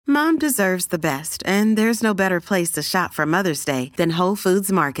Mom deserves the best, and there's no better place to shop for Mother's Day than Whole Foods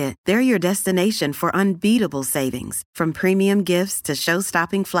Market. They're your destination for unbeatable savings, from premium gifts to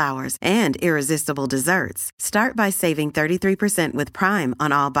show-stopping flowers and irresistible desserts. Start by saving 33% with Prime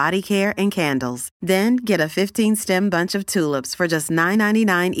on all body care and candles. Then get a 15-stem bunch of tulips for just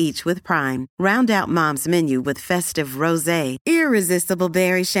 $9.99 each with Prime. Round out Mom's menu with festive rosé, irresistible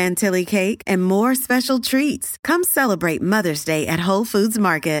berry chantilly cake, and more special treats. Come celebrate Mother's Day at Whole Foods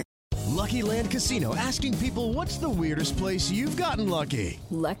Market. Lucky Land Casino, asking people, what's the weirdest place you've gotten lucky?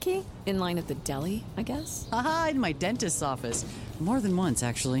 Lucky? In line at the deli, I guess? Aha, in my dentist's office. More than once,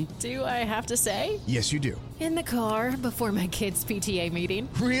 actually. Do I have to say? Yes, you do. In the car before my kids' PTA meeting.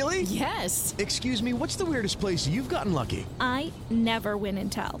 Really? Yes. Excuse me, what's the weirdest place you've gotten lucky? I never win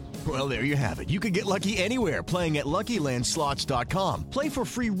and tell. Well, there you have it. You can get lucky anywhere, playing at LuckyLandSlots.com. Play for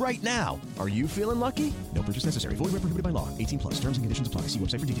free right now. Are you feeling lucky? No purchase necessary. Void where prohibited by law. 18+. Terms and conditions apply. See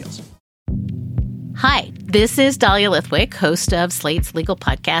website for details. Hi, this is Dahlia Lithwick, host of Slate's legal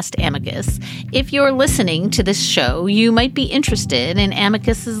podcast, Amicus. If you're listening to this show, you might be interested in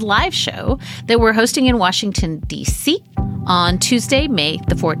Amicus's live show that we're hosting in Washington, D.C. on Tuesday, May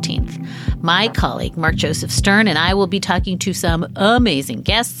the 14th. My colleague, Mark Joseph Stern, and I will be talking to some amazing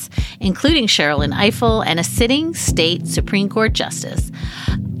guests, including Sherrilyn Ifill and a sitting state Supreme Court justice,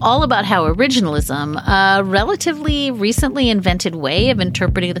 all about how originalism, a relatively recently invented way of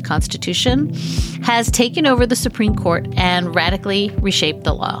interpreting the Constitution, has taken over the Supreme Court and radically reshaped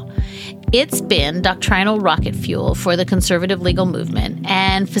the law. It's been doctrinal rocket fuel for the conservative legal movement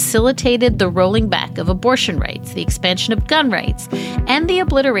and facilitated the rolling back of abortion rights, the expansion of gun rights, and the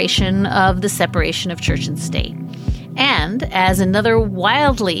obliteration of the separation of church and state. And as another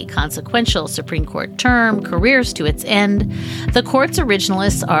wildly consequential Supreme Court term careers to its end, the court's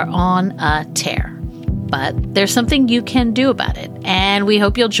originalists are on a tear. But there's something you can do about it, and we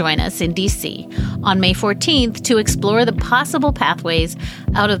hope you'll join us in D.C. on May 14th to explore the possible pathways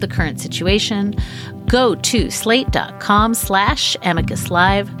out of the current situation. Go to slate.com/Amicus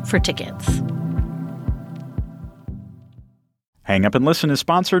Live for tickets. Hang Up and Listen is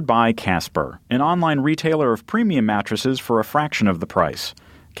sponsored by Casper, an online retailer of premium mattresses for a fraction of the price.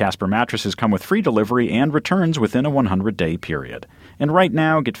 Casper mattresses come with free delivery and returns within a 100-day period. And right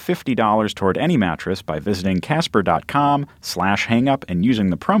now, get $50 toward any mattress by visiting casper.com/hangup and using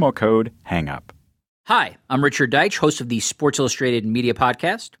the promo code HANGUP. Hi, I'm Richard Deitch, host of the Sports Illustrated Media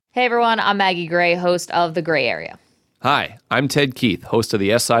Podcast. Hey everyone, I'm Maggie Gray, host of The Gray Area. Hi, I'm Ted Keith, host of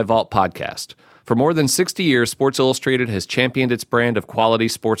the SI Vault Podcast. For more than 60 years, Sports Illustrated has championed its brand of quality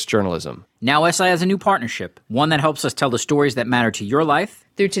sports journalism. Now SI has a new partnership, one that helps us tell the stories that matter to your life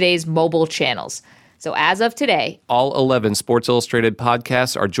through today's mobile channels. So as of today, all 11 Sports Illustrated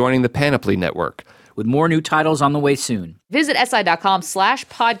podcasts are joining the Panoply Network, with more new titles on the way soon. Visit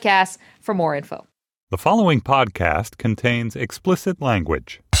si.com/podcasts for more info. The following podcast contains explicit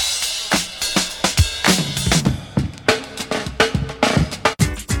language.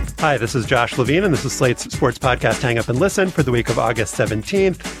 Hi, this is Josh Levine, and this is Slate's sports podcast, Hang Up and Listen, for the week of August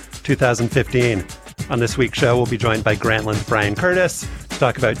 17th, 2015. On this week's show, we'll be joined by Grantland's Brian Curtis to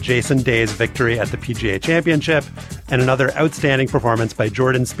talk about Jason Day's victory at the PGA Championship and another outstanding performance by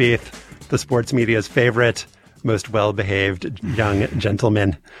Jordan Spieth, the sports media's favorite, most well-behaved young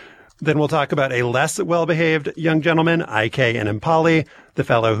gentleman. Then we'll talk about a less well-behaved young gentleman, IK Enemkpali, the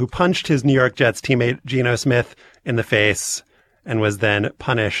fellow who punched his New York Jets teammate Geno Smith in the face and was then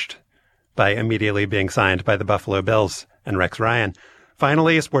punished by immediately being signed by the Buffalo Bills and Rex Ryan.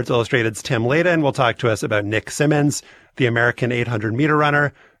 Finally, Sports Illustrated's Tim Layden will talk to us about Nick Symmonds, the American 800-meter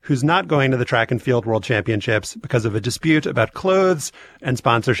runner, who's not going to the Track and Field World Championships because of a dispute about clothes and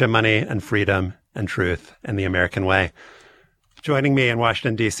sponsorship money and freedom and truth and the American way. Joining me in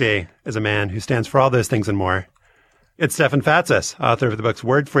Washington, D.C. is a man who stands for all those things and more. It's Stefan Fatsis, author of the books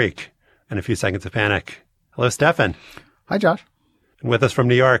Word Freak and A Few Seconds of Panic. Hello, Stefan. Hi, Josh. And with us from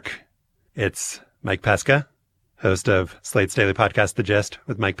New York, it's Mike Pesca, host of Slate's daily podcast, The Gist,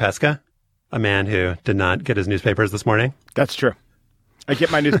 with Mike Pesca, a man who did not get his newspapers this morning. That's true. I get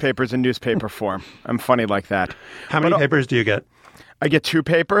my newspapers in newspaper form. I'm funny like that. How many papers do you get? I get 2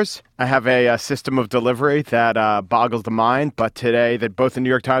 papers. I have a system of delivery that boggles the mind. But today, that both the New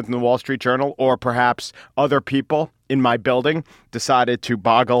York Times and the Wall Street Journal, or perhaps other people in my building, decided to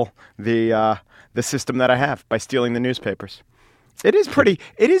boggle the system that I have by stealing the newspapers. It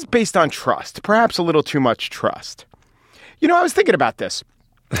is based on trust, perhaps a little too much trust. You know, I was thinking about this.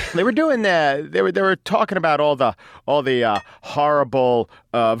 They were doing they were talking about all the horrible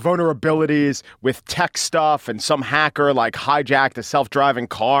vulnerabilities with tech stuff, and some hacker like hijacked a self-driving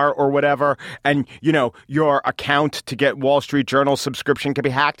car or whatever, and your account to get Wall Street Journal subscription can be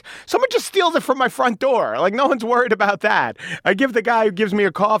hacked. Someone just steals it from my front door. Like, no one's worried about that. I give the guy who gives me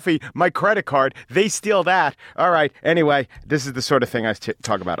a coffee my credit card. They steal that. All right. Anyway, this is the sort of thing I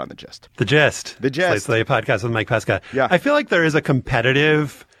talk about on The Gist. The Gist. Slate's Daily Podcast with Mike Pesca. Yeah. I feel like there is a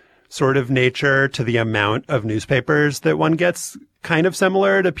competitive sort of nature to the amount of newspapers that one gets, kind of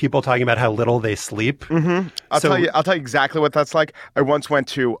similar to people talking about how little they sleep. Mm-hmm. I'll tell you exactly what that's like. I once went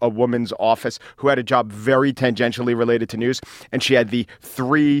to a woman's office who had a job very tangentially related to news, and she had the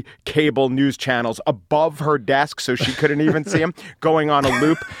 3 cable news channels above her desk, so she couldn't even see them, going on a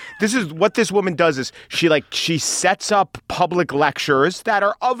loop. This is what this woman does: is she sets up public lectures that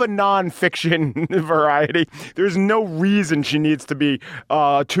are of a nonfiction variety. There's no reason she needs to be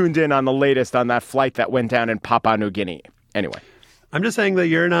tuned in on the latest on that flight that went down in Papua New Guinea. Anyway. I'm just saying that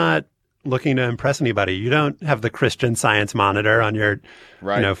you're not looking to impress anybody. You don't have the Christian Science Monitor on your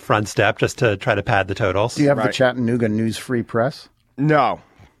front step just to try to pad the totals. Do you have the Chattanooga News Free Press? No.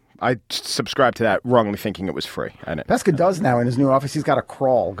 I subscribed to that wrongly thinking it was free. Pesca does now in his new office. He's got a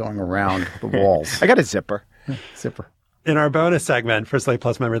crawl going around the walls. I got a zipper. In our bonus segment for Slate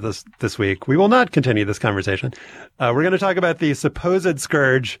Plus members this week, we will not continue this conversation. We're going to talk about the supposed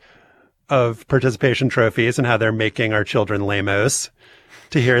scourge of participation trophies and how they're making our children lamos.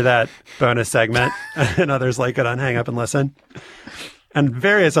 To hear that bonus segment and others like it on Hang Up and Listen, and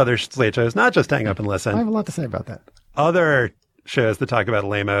various other Slate shows, not just Hang Up and Listen. I have a lot to say about that. Other shows that talk about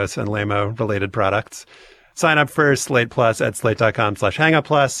lamos and lamo-related products. Sign up for Slate Plus at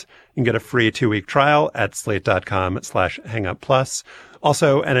slate.com/hangupplus. You can get a free 2-week trial at slate.com/hangupplus.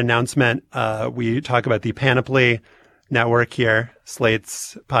 Also, an announcement. We talk about the Panoply Network here,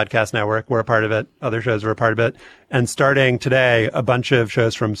 Slate's podcast network. We're a part of it. Other shows are a part of it. And starting today, a bunch of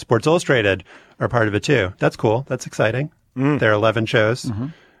shows from Sports Illustrated are part of it too. That's cool. That's exciting. There are 11 shows.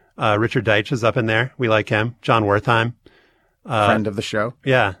 Mm-hmm. Richard Deitch is up in there. We like him. John Wertheim. Friend of the show.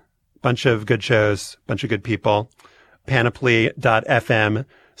 Yeah. Bunch of good shows. Bunch of good people.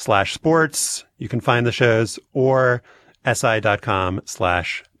 Panoply.fm/sports. You can find the shows, or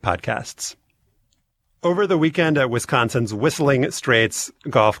si.com/podcasts. Over the weekend at Wisconsin's Whistling Straits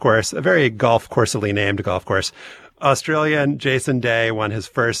golf course, a very golf coursely named golf course, Australian Jason Day won his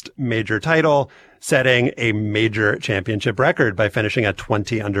first major title, setting a major championship record by finishing at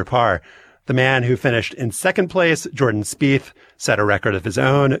 20 under par. The man who finished in second place, Jordan Spieth, set a record of his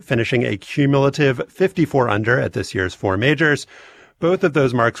own, finishing a cumulative 54 under at this year's 4 majors. Both of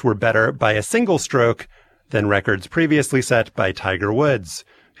those marks were better by a single stroke than records previously set by Tiger Woods,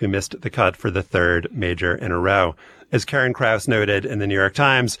 who missed the cut for the 3rd major in a row. As Karen Krause noted in the New York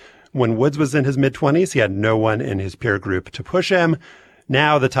Times, when Woods was in his mid-20s, he had no one in his peer group to push him.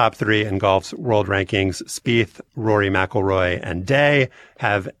 Now the top 3 in golf's world rankings, Spieth, Rory McIlroy, and Day,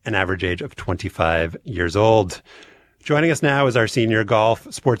 have an average age of 25 years old. Joining us now is our senior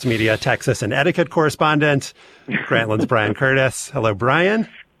golf, sports media, Texas, and etiquette correspondent, Grantland's Brian Curtis. Hello, Brian.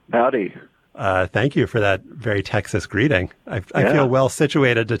 Howdy. Thank you for that very Texas greeting. I feel well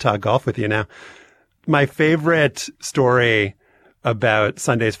situated to talk golf with you now. My favorite story about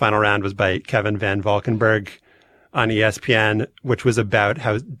Sunday's final round was by Kevin Van Valkenburg on ESPN, which was about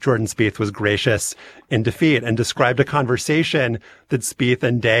how Jordan Spieth was gracious in defeat and described a conversation that Spieth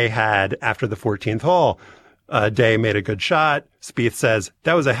and Day had after the 14th hole. Day made a good shot. Spieth says,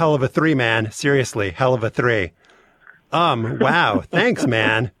 "That was a hell of a 3, man. Seriously, hell of a 3. Wow. Thanks,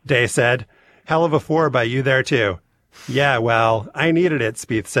 man," Day said. "Hell of a 4 by you there, too." "Yeah, well, I needed it,"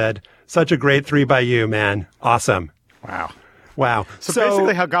 Spieth said. "Such a great 3 by you, man. Awesome." Wow. So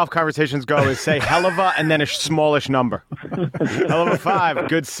basically how golf conversations go is say hell of a and then a smallish number. Hell of a 5,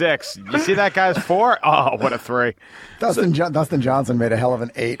 good 6. You see that guy's 4? Oh, what a 3. Dustin Johnson made a hell of an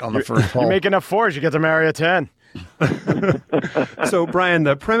 8 on the first hole. You make enough 4s, you get to marry a 10. So, Brian,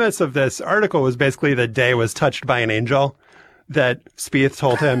 the premise of this article was basically that Day was touched by an angel, that Spieth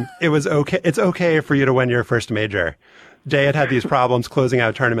told him it was okay. It's okay for you to win your first major. Day had these problems closing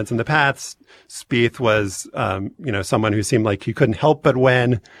out tournaments in the past. Spieth was, someone who seemed like he couldn't help but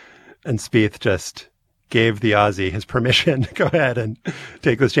win. And Spieth just gave the Aussie his permission to go ahead and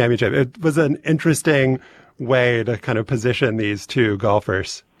take this championship. It was an interesting way to kind of position these two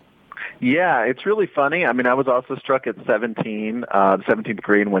golfers. Yeah, it's really funny. I mean, I was also struck at 17, the 17th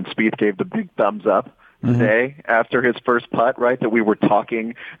green, when Spieth gave the big thumbs up today after his first putt, right? That we were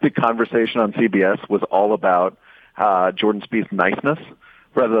talking, the conversation on CBS was all about Jordan Spieth's niceness,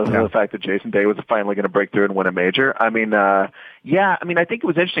 rather than the fact that Jason Day was finally going to break through and win a major. I mean, I think it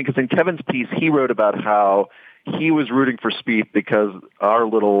was interesting because in Kevin's piece, he wrote about how he was rooting for Spieth because our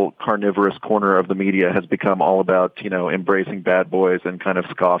little carnivorous corner of the media has become all about, embracing bad boys and kind of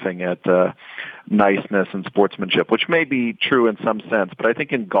scoffing at niceness and sportsmanship, which may be true in some sense. But I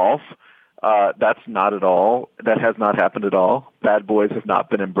think in golf, that's not at all. That has not happened at all. Bad boys have not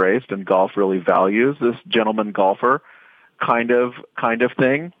been embraced, and golf really values this gentleman golfer kind of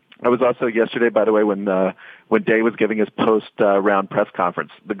thing. I was also yesterday, by the way, when Day was giving his post-round press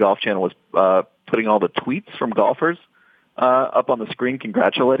conference, the Golf Channel was putting all the tweets from golfers up on the screen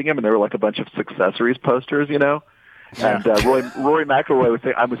congratulating him, and there were like a bunch of successories posters, And Rory McIlroy was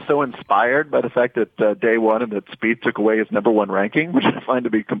saying, I was so inspired by the fact that Day won and that Spieth took away his number one ranking, which I find to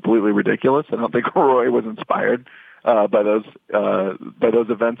be completely ridiculous. I don't think Rory was inspired by those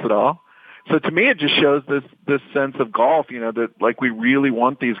events at all. So to me, it just shows this sense of golf, that like we really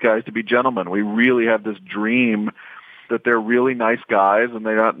want these guys to be gentlemen. We really have this dream that they're really nice guys and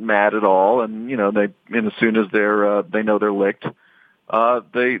they're not mad at all. And as soon as they know they're licked,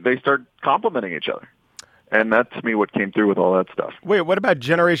 they start complimenting each other. And that's, to me, what came through with all that stuff. Wait, what about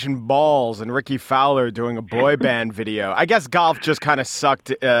Generation Balls and Ricky Fowler doing a boy band video? I guess golf just kind of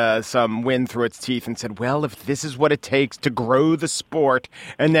sucked some wind through its teeth and said, well, if this is what it takes to grow the sport,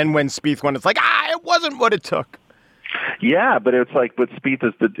 and then when Spieth won, it's like, it wasn't what it took. Yeah, but it's like, but Spieth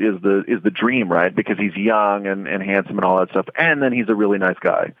is the dream, right? Because he's young and handsome and all that stuff, and then he's a really nice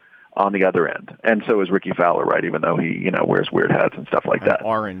guy on the other end. And so is Ricky Fowler, right? Even though he, wears weird hats and stuff like that.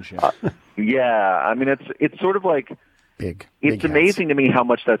 Orange. Yeah. I mean, it's sort of like it's amazing to me how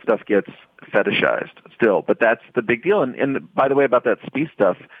much that stuff gets fetishized still, but that's the big deal. And by the way, about that Spieth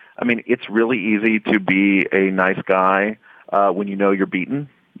stuff, I mean, it's really easy to be a nice guy when you know you're beaten.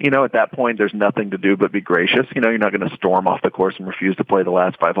 At that point, there's nothing to do but be gracious. You're not going to storm off the course and refuse to play the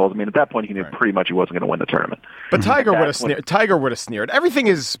last 5 holes. I mean, at that point, he knew pretty much he wasn't going to win the tournament. But Tiger would have sneered. Tiger would have sneered. Everything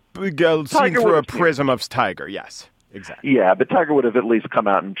is seen through a prism of Tiger. Yes, exactly. Yeah, but Tiger would have at least come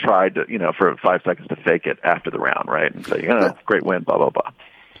out and tried to, for 5 seconds to fake it after the round, right? And say, great win, blah, blah, blah.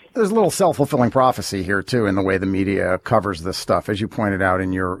 There's a little self-fulfilling prophecy here, too, in the way the media covers this stuff. As you pointed out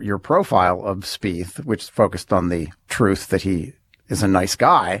in your profile of Spieth, which focused on the truth that he is a nice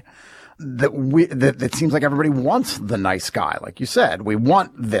guy, that seems like everybody wants the nice guy. Like you said, we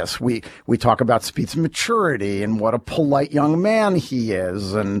want this. We talk about Spieth's maturity and what a polite young man he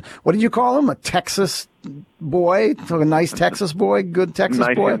is. And what did you call him? A Texas boy? So a nice Texas boy? Good Texas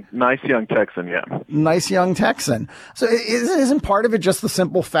boy? Nice young Texan, yeah. Nice young Texan. So isn't part of it just the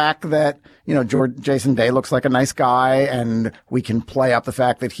simple fact that, Jason Day looks like a nice guy, and we can play up the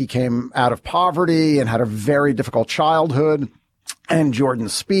fact that he came out of poverty and had a very difficult childhood? And Jordan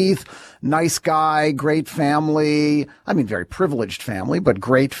Spieth, nice guy, great family. I mean, very privileged family, but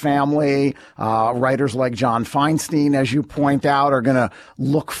great family. Writers like John Feinstein, as you point out, are going to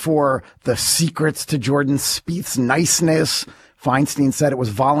look for the secrets to Jordan Spieth's niceness. Feinstein said it was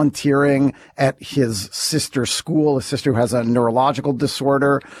volunteering at his sister's school, a sister who has a neurological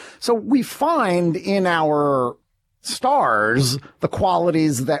disorder. So we find in our stars the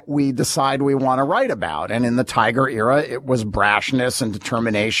qualities that we decide we want to write about. And in the Tiger era, it was brashness and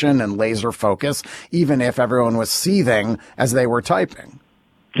determination and laser focus, even if everyone was seething as they were typing.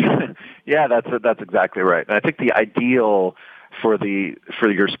 Yeah, that's exactly right. And I think the ideal for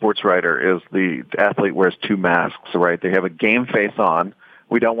your sports writer is the athlete wears 2 masks, right? They have a game face on.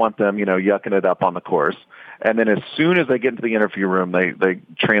 We don't want them, yucking it up on the course. And then as soon as they get into the interview room, they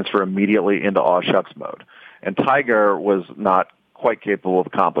transfer immediately into aw shucks mode. And Tiger was not quite capable of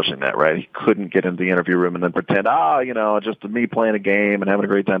accomplishing that, right? He couldn't get into the interview room and then pretend, just me playing a game and having a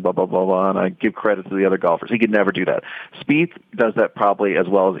great time, blah, blah, blah, blah, and I give credit to the other golfers. He could never do that. Spieth does that probably as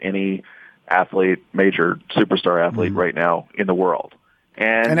well as any athlete, major superstar athlete right now in the world.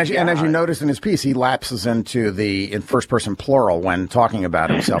 And as you noticed in his piece, he lapses into in first-person plural when talking about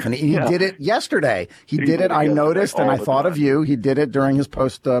himself. And he did it yesterday. He did it, I noticed, and I thought of you. He did it during his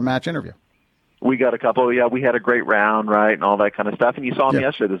post-match interview. We got a couple. We had a great round, right, and all that kind of stuff. And you saw him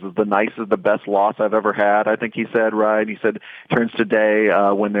yesterday. This is the best loss I've ever had, I think he said, right? He said, turns to Day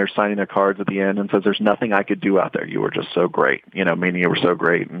when they're signing their cards at the end and says, there's nothing I could do out there. You were just so great, meaning you were so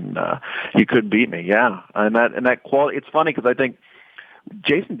great, and you couldn't beat me. Yeah, and that quality. It's funny because I think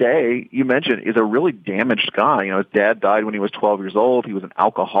Jason Day, you mentioned, is a really damaged guy. His dad died when he was 12 years old. He was an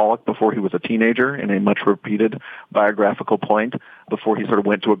alcoholic before he was a teenager, in a much repeated biographical point, before he sort of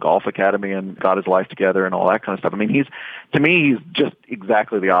went to a golf academy and got his life together and all that kind of stuff. I mean, he's just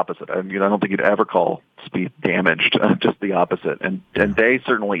exactly the opposite. I don't think you'd ever call Spieth damaged, just the opposite. And Day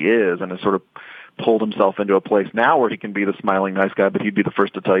certainly is, and has sort of pulled himself into a place now where he can be the smiling nice guy, but he'd be the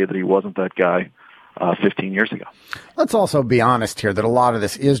first to tell you that he wasn't that guy 15 years ago. Let's also be honest here that a lot of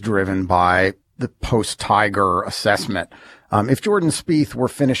this is driven by the post-Tiger assessment. If Jordan Spieth were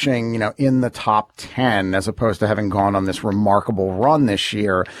finishing, in the top 10 as opposed to having gone on this remarkable run this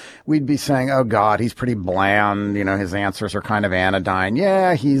year, we'd be saying, oh God, he's pretty bland. His answers are kind of anodyne.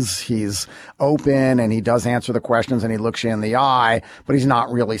 Yeah, he's open and he does answer the questions and he looks you in the eye, but he's not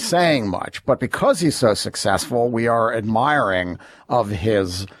really saying much. But because he's so successful, we are admiring of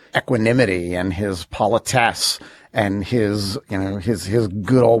his equanimity and his politesse and his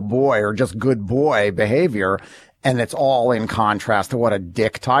good old boy or just good boy behavior. And it's all in contrast to what a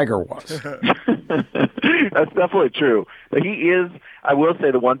dick Tiger was. That's definitely true. He is, I will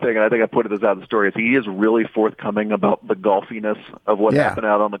say the one thing, and I think I put this out of the story, is he is really forthcoming about the golfiness of what happened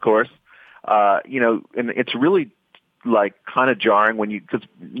out on the course. And it's really like kind of jarring when if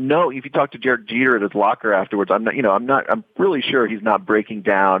you talk to Derek Jeter at his locker afterwards, I'm really sure he's not breaking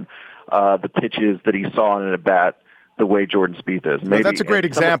down the pitches that he saw in an at-bat the way Jordan Spieth is. Maybe, that's a great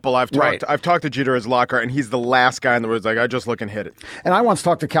example. I've talked to Jeter at his locker, and he's the last guy in the world like, I just look and hit it. And I once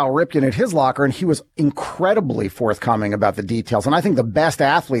talked to Cal Ripken at his locker, and he was incredibly forthcoming about the details. And I think the best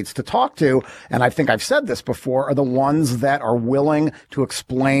athletes to talk to, and I think I've said this before, are the ones that are willing to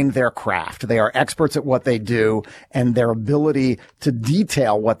explain their craft. They are experts at what they do, and their ability to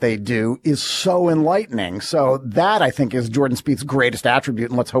detail what they do is so enlightening. So that, I think, is Jordan Spieth's greatest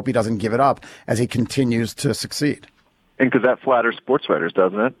attribute, and let's hope he doesn't give it up as he continues to succeed. And because that flatters sports writers,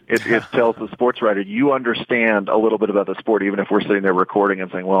 doesn't it? It tells the sports writer, you understand a little bit about the sport, even if we're sitting there recording and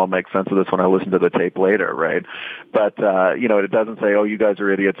saying, well, I'll make sense of this when I listen to the tape later, right? But, it doesn't say, oh, you guys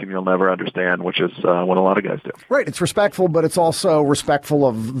are idiots and you'll never understand, which is what a lot of guys do. Right. It's respectful, but it's also respectful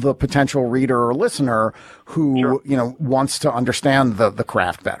of the potential reader or listener who, wants to understand the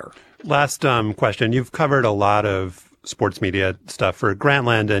craft better. Last question. You've covered a lot of sports media stuff for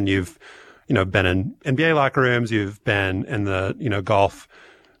Grantland, and you've been in NBA locker rooms, you've been in the, golf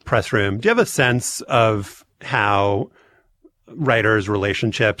press room. Do you have a sense of how writers'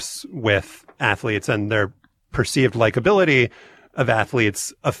 relationships with athletes and their perceived likability of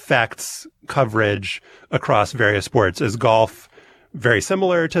athletes affects coverage across various sports? Is golf very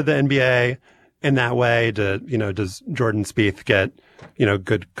similar to the NBA in that way? Does Jordan Spieth get,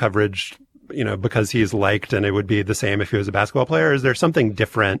 good coverage, because he's liked and it would be the same if he was a basketball player? Is there something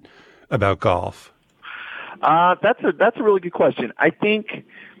different about golf? That's a really good question. I think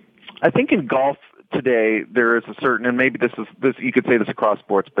in golf today there is a certain, and maybe this you could say this across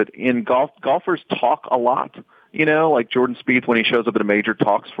sports, but in golfers talk a lot. Like Jordan Spieth, when he shows up at a major,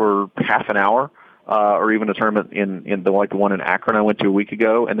 talks for half an hour, or even a tournament in the one in Akron I went to a week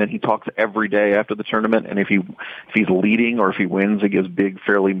ago, and then he talks every day after the tournament. And if he's leading or if he wins, he gives big,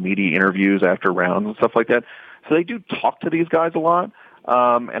 fairly meaty interviews after rounds and stuff like that. So they do talk to these guys a lot.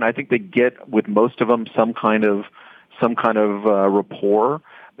 And I think they get with most of them some kind of rapport.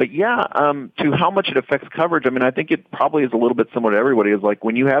 But to how much it affects coverage, I mean, I think it probably is a little bit similar to everybody. Is like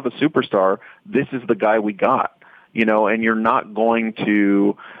when you have a superstar, this is the guy we got, and you're not going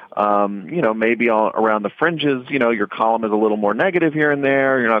to, maybe around the fringes, your column is a little more negative here and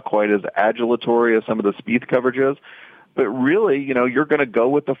there. You're not quite as adulatory as some of the Spieth coverages. But really, you're going to go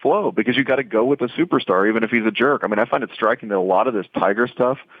with the flow because you got to go with the superstar, even if he's a jerk. I mean, I find it striking that a lot of this Tiger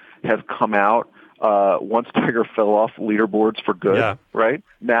stuff has come out once Tiger fell off leaderboards for good, right?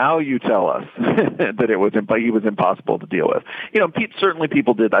 Now you tell us that he was impossible to deal with. Certainly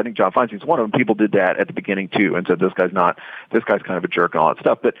people did. I think John Feinstein's one of them. People did that at the beginning too and said this guy's kind of a jerk and all that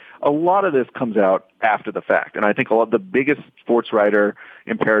stuff. But a lot of this comes out after the fact. And I think the biggest sports writer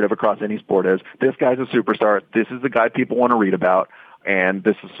imperative across any sport is this guy's a superstar. This is the guy people want to read about. And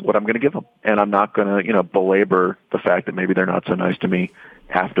this is what I'm going to give them. And I'm not going to, belabor the fact that maybe they're not so nice to me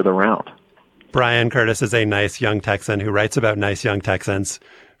after the round. Bryan Curtis is a nice young Texan who writes about nice young Texans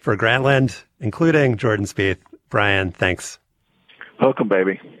for Grantland, including Jordan Spieth. Bryan, thanks. Welcome,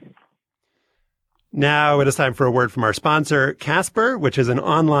 baby. Now it is time for a word from our sponsor, Casper, which is an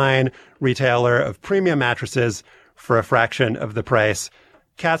online retailer of premium mattresses for a fraction of the price.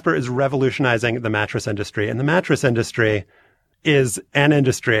 Casper is revolutionizing the mattress industry, and the mattress industry is an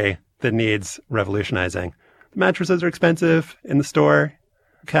industry that needs revolutionizing. The mattresses are expensive in the store.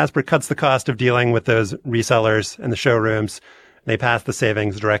 Casper cuts the cost of dealing with those resellers and the showrooms. They pass the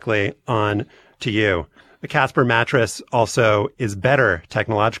savings directly on to you. The Casper mattress also is better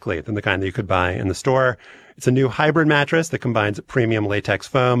technologically than the kind that you could buy in the store. It's a new hybrid mattress that combines premium latex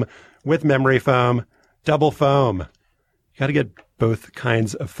foam with memory foam, double foam. You got to get both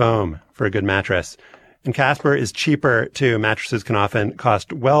kinds of foam for a good mattress. And Casper is cheaper too. Mattresses can often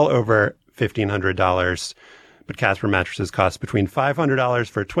cost well over $1,500. But Casper mattresses cost between $500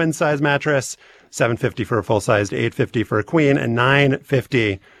 for a twin-size mattress, $750 for a full-sized, $850 for a queen, and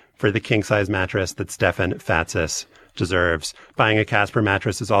 $950 for the king-size mattress that Stefan Fatsis deserves. Buying a Casper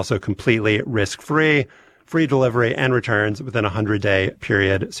mattress is also completely risk-free, free delivery and returns within a 100-day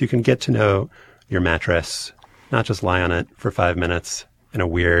period, so you can get to know your mattress, not just lie on it for 5 minutes in a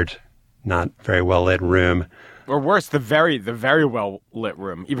weird, not very well-lit room. Or worse, the very well-lit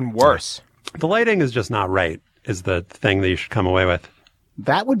room. Even worse. The lighting is just not right, is the thing that you should come away with.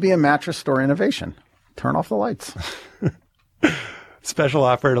 That would be a mattress store innovation. Turn off the lights. Special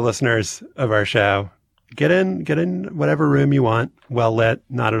offer to listeners of our show. Get in whatever room you want. Well lit,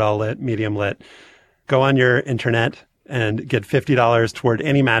 not at all lit, medium lit. Go on your internet and get $50 toward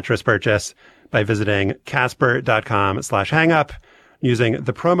any mattress purchase by visiting Casper.com/hangup using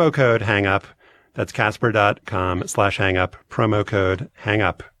the promo code hangup. That's Casper.com/hangup, promo code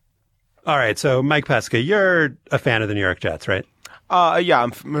hangup. All right. So Mike Pesca, you're a fan of the New York Jets, right? Yeah,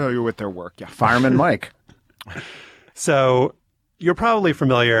 I'm familiar with their work. Yeah. Fireman Mike. So you're probably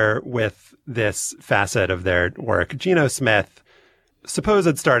familiar with this facet of their work. Geno Smith,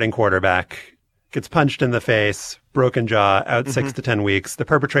 supposed starting quarterback, gets punched in the face, broken jaw, out 6 to 10 weeks. The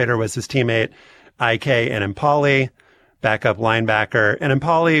perpetrator was his teammate, I.K. Enemkpali, backup linebacker.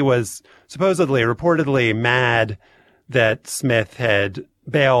 Enemkpali was reportedly mad that Smith had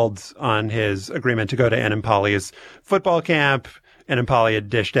bailed on his agreement to go to Enemkpali's football camp. Enemkpali had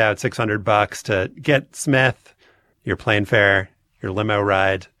dished out $600 to get Smith your plane fare, your limo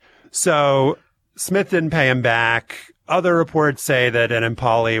ride. So Smith didn't pay him back. Other reports say that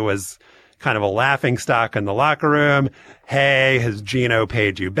Enemkpali was kind of a laughingstock in the locker room. Hey, has Geno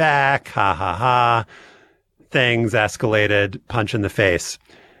paid you back? Ha, ha, ha. Things escalated, punch in the face.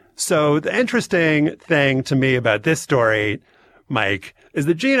 So the interesting thing to me about this story, Mike, is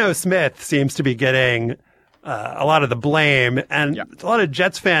that Geno Smith seems to be getting a lot of the blame, and a lot of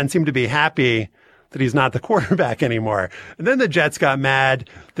Jets fans seem to be happy that he's not the quarterback anymore. And then the Jets got mad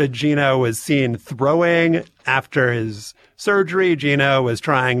that Geno was seen throwing after his surgery. Geno was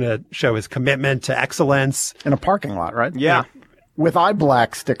trying to show his commitment to excellence. In a parking lot, right? Yeah. With eye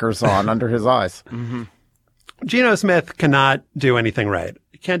black stickers on under his eyes. Mm-hmm. Geno Smith cannot do anything right.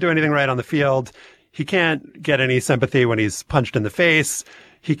 He can't do anything right on the field. He can't get any sympathy when he's punched in the face.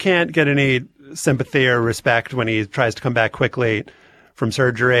 He can't get any sympathy or respect when he tries to come back quickly from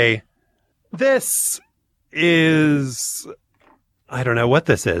surgery. This is, I don't know what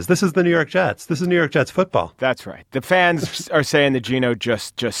this is. This is the New York Jets. This is New York Jets football. That's right. The fans are saying that Geno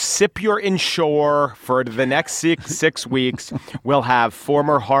just sip your Ensure for the next six weeks. We'll have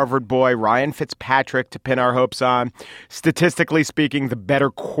former Harvard boy Ryan Fitzpatrick to pin our hopes on. Statistically speaking, the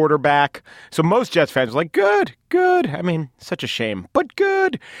better quarterback. So most Jets fans are like, good. I mean, such a shame, but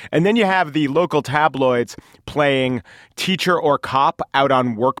good. And then you have the local tabloids playing teacher or cop out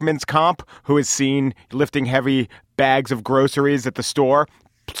on workman's comp who is seen lifting heavy bags of groceries at the store.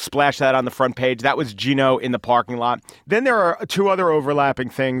 Splash that on the front page. That was Geno in the parking lot. Then there are two other overlapping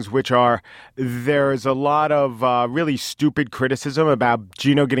things, which are there's a lot of really stupid criticism about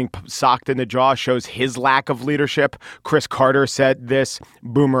Geno getting socked in the jaw shows his lack of leadership. Chris Carter said this.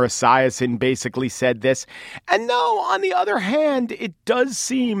 Boomer Esiason basically said this. And no, on the other hand, it does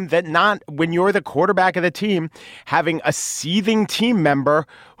seem that not when you're the quarterback of the team, having a seething team member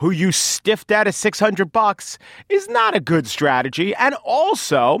who you stiffed out of $600 is not a good strategy. And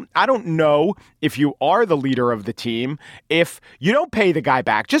also, I don't know if you are the leader of the team, if you don't pay the guy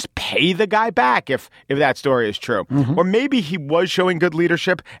back, just pay the guy back if that story is true. Mm-hmm. Or maybe he was showing good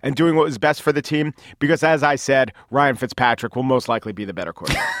leadership and doing what was best for the team because, as I said, Ryan Fitzpatrick will most likely be the better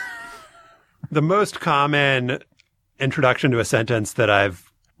quarterback. The most common introduction to a sentence that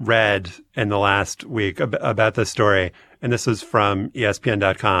I've read in the last week about this story, and this is from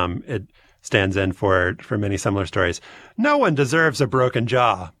ESPN.com. It stands in for many similar stories. No one deserves a broken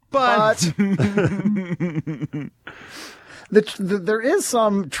jaw, but... There is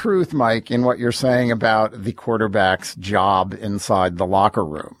some truth, Mike, in what you're saying about the quarterback's job inside the locker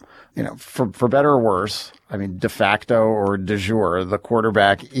room. You know, for better or worse, I mean, de facto or de jure, the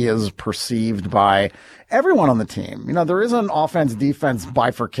quarterback is perceived by everyone on the team. You know, there is an offense-defense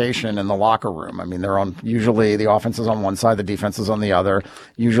bifurcation in the locker room. I mean, usually the offense is on one side, the defense is on the other.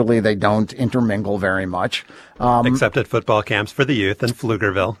 Usually they don't intermingle very much. Except at football camps for the youth in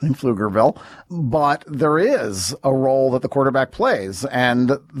Pflugerville. But there is a role that the quarterback plays, and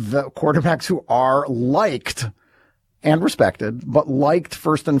the quarterbacks who are liked and respected, but liked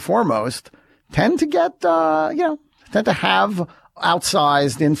first and foremost, tend to get, tend to have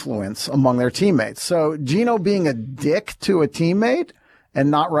outsized influence among their teammates. So Geno being a dick to a teammate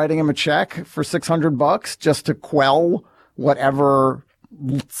and not writing him a check for $600 just to quell whatever,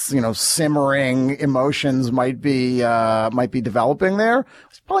 simmering emotions might be developing there.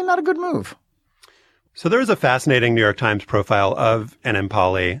 It's probably not a good move. So there was a fascinating New York Times profile of N.M.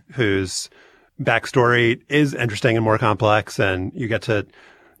 Pauly, whose backstory is interesting and more complex, and you get to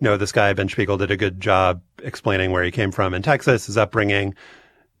know this guy. Ben Spiegel did a good job explaining where he came from in Texas, his upbringing,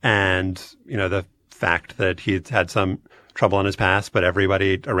 and, the fact that he's had some trouble in his past, but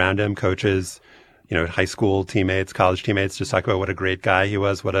everybody around him, coaches, high school teammates, college teammates, just talk about what a great guy he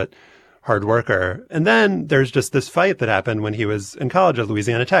was, what a hard worker. And then there's just this fight that happened when he was in college at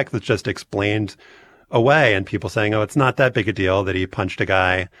Louisiana Tech that's just explained away, and people saying, oh, it's not that big a deal that he punched a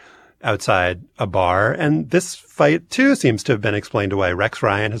guy outside a bar. And this fight, too, seems to have been explained away. Rex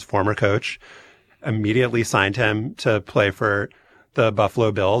Ryan, his former coach, immediately signed him to play for the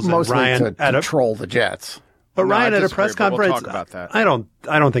Buffalo Bills. Mostly and Ryan to troll the Jets. But No, Ryan I at a disagree, press but we'll conference, talk about that.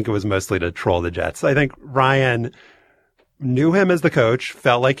 I don't think it was mostly to troll the Jets. I think Ryan knew him as the coach,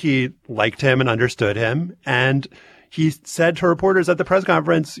 felt like he liked him and understood him. And he said to reporters at the press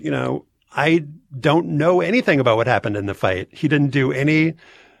conference, I don't know anything about what happened in the fight. He didn't do any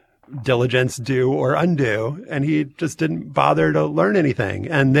diligence, do or undo, and he just didn't bother to learn anything.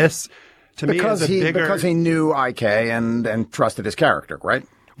 And this, to me, is because he knew IK and trusted his character, right?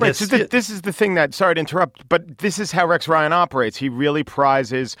 Right. So this is the thing that, sorry to interrupt, but this is how Rex Ryan operates. He really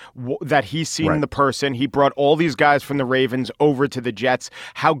prizes that he's seen in the person. He brought all these guys from the Ravens over to the Jets.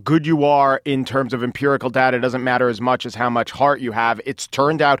 How good you are in terms of empirical data doesn't matter as much as how much heart you have. It's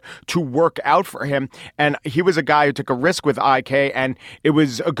turned out to work out for him. And he was a guy who took a risk with IK, and it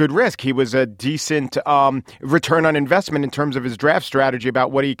was a good risk. He was a decent return on investment in terms of his draft strategy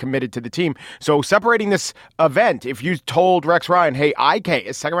about what he committed to the team. So separating this event, if you told Rex Ryan, hey, IK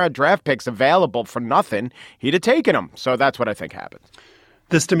is second-round draft picks available for nothing, he'd have taken them. So that's what I think happened.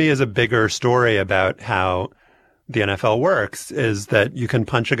 This, to me, is a bigger story about how the NFL works, is that you can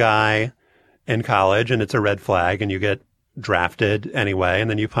punch a guy in college and it's a red flag and you get drafted anyway, and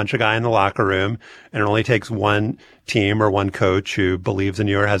then you punch a guy in the locker room and it only takes one team or one coach who believes in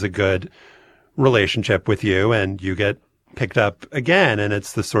you or has a good relationship with you and you get picked up again. And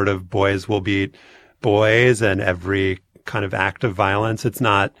it's the sort of boys will beat boys and every kind of act of violence. It's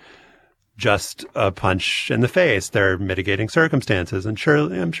not just a punch in the face. There are mitigating circumstances. And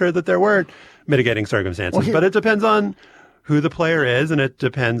I'm sure that there were mitigating circumstances, but it depends on who the player is and it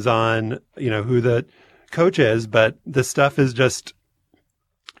depends on, who the coach is. But this stuff is just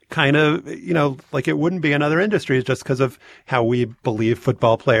kind of, like it wouldn't be in other industries just because of how we believe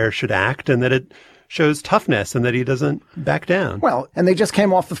football players should act and that it shows toughness and that he doesn't back down. Well, and they just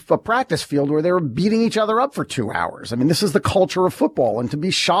came off the practice field where they were beating each other up for 2 hours. I mean, this is the culture of football. And to be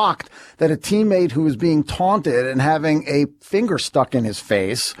shocked that a teammate who is being taunted and having a finger stuck in his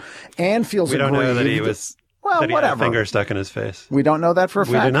face and feels aggrieved. We don't know that he was, that he had a finger stuck in his face. We don't know that for a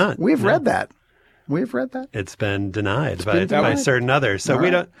fact. We do not. We've read that. We've read that. It's been denied by certain others. So we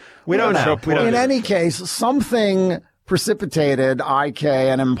don't know. In any case, something precipitated IK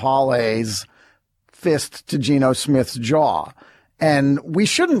and Mpale's fist to Geno Smith's jaw. And we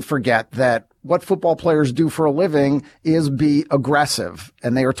shouldn't forget that what football players do for a living is be aggressive.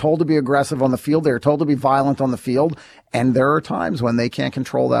 And they are told to be aggressive on the field. They are told to be violent on the field. And there are times when they can't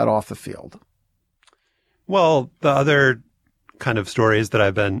control that off the field. Well, the other kind of stories that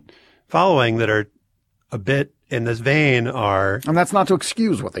I've been following that are a bit in this vein are... And that's not to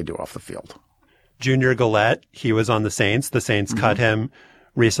excuse what they do off the field. Junior Gillette, he was on the Saints. The Saints cut him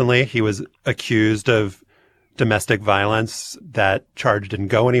recently. He was accused of domestic violence. That charge didn't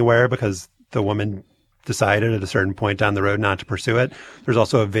go anywhere because the woman decided at a certain point down the road not to pursue it. There's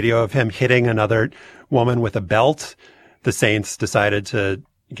also a video of him hitting another woman with a belt. The Saints decided to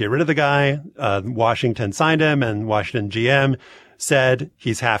get rid of the guy. Washington signed him, and Washington GM said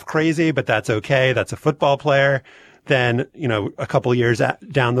he's half crazy, but that's okay. That's a football player. Then, a couple years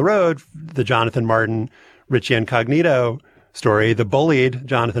down the road, the Jonathan Martin, Richie Incognito story, the bullied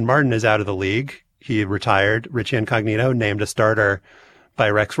Jonathan Martin is out of the league. He retired. Richie Incognito named a starter by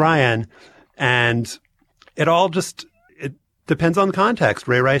Rex Ryan. And it depends on the context.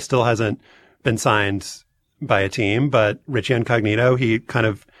 Ray Rice still hasn't been signed by a team, but Richie Incognito, he kind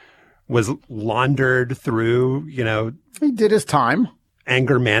of was laundered through, he did his time.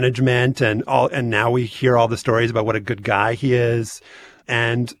 Anger management and now we hear all the stories about what a good guy he is.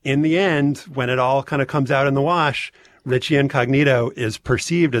 And in the end, when it all kind of comes out in the wash, Richie Incognito is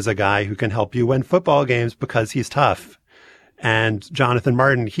perceived as a guy who can help you win football games because he's tough. And Jonathan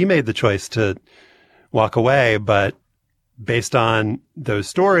Martin, he made the choice to walk away, but based on those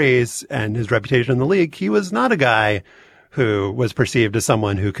stories and his reputation in the league, he was not a guy who was perceived as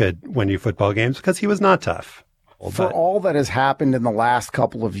someone who could win you football games because he was not tough. For all that has happened in the last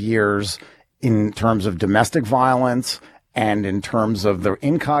couple of years in terms of domestic violence and in terms of the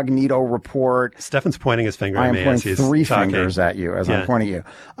incognito report. Stefan's pointing his finger at me. I am pointing three fingers at you as I'm pointing at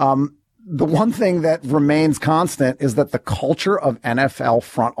you. The one thing that remains constant is that the culture of NFL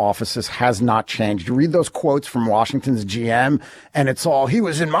front offices has not changed. You read those quotes from Washington's GM, and it's all, he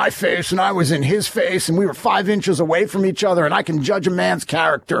was in my face and I was in his face and we were 5 inches away from each other and I can judge a man's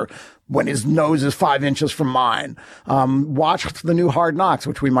character when his nose is 5 inches from mine. Watch the new Hard Knocks,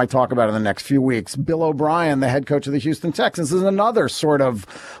 which we might talk about in the next few weeks. Bill O'Brien, the head coach of the Houston Texans, is another sort of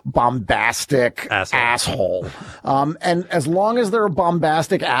bombastic asshole. And as long as there are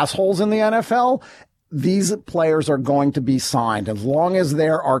bombastic assholes in the NFL, these players are going to be signed. As long as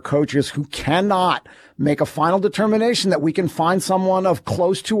there are coaches who cannot make a final determination that we can find someone of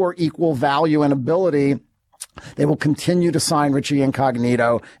close to or equal value and ability, they will continue to sign Richie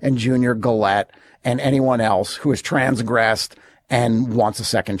Incognito and Junior Gillette and anyone else who has transgressed and wants a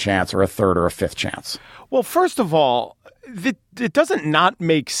second chance or a third or a fifth chance. Well, first of all, it doesn't not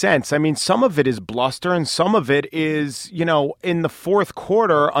make sense. I mean, some of it is bluster and some of it is, in the fourth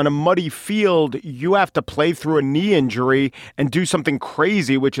quarter on a muddy field, you have to play through a knee injury and do something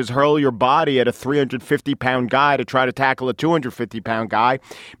crazy, which is hurl your body at a 350-pound guy to try to tackle a 250-pound guy. I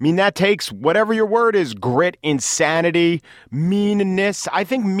mean, that takes whatever your word is, grit, insanity, meanness. I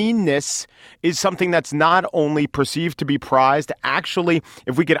think meanness is something that's not only perceived to be prized. Actually,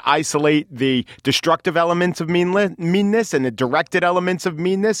 if we could isolate the destructive elements of meanness and the directed elements of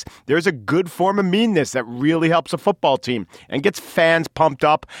meanness, there's a good form of meanness that really helps a football team and gets fans pumped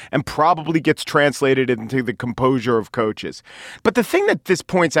up and probably gets translated into the composure of coaches. But the thing that this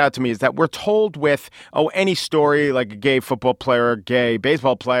points out to me is that we're told with, any story like a gay football player, a gay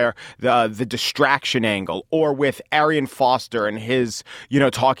baseball player, the distraction angle, or with Arian Foster and his,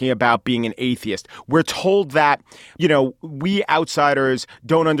 talking about being an atheist. We're told that, we outsiders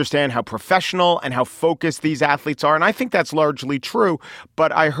don't understand how professional and how focused these athletes are. And I think that's largely true.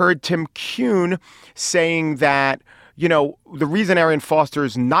 But I heard Tim Kuhn saying that, the reason Arian Foster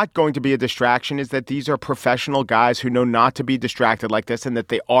is not going to be a distraction is that these are professional guys who know not to be distracted like this and that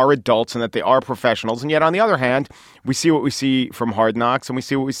they are adults and that they are professionals. And yet, on the other hand, we see what we see from Hard Knocks and we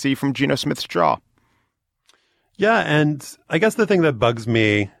see what we see from Geno Smith-Straw. Yeah, and I guess the thing that bugs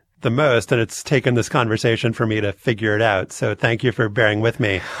me the most, and it's taken this conversation for me to figure it out, so thank you for bearing with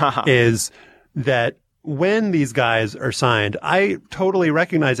me, is that when these guys are signed, I totally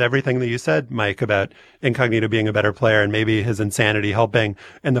recognize everything that you said, Mike, about Incognito being a better player and maybe his insanity helping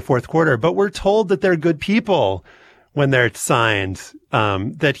in the fourth quarter. But we're told that they're good people when they're signed,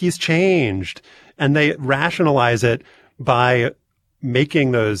 that he's changed. And they rationalize it by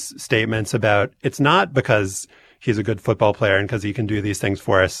making those statements about it's not because he's a good football player and because he can do these things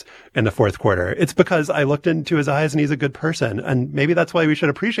for us in the fourth quarter. It's because I looked into his eyes and he's a good person. And maybe that's why we should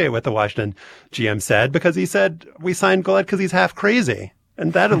appreciate what the Washington GM said, because he said we signed Gillette because he's half crazy.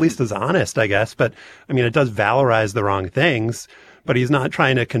 And that at least is honest, I guess. But I mean, it does valorize the wrong things, but he's not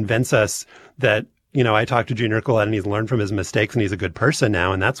trying to convince us that, I talked to Junior Gillette and he's learned from his mistakes and he's a good person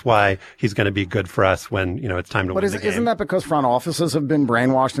now. And that's why he's going to be good for us when, it's time to win the game. Isn't that because front offices have been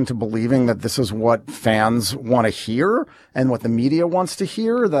brainwashed into believing that this is what fans want to hear and what the media wants to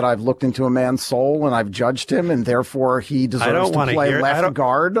hear? That I've looked into a man's soul and I've judged him and therefore he deserves to play left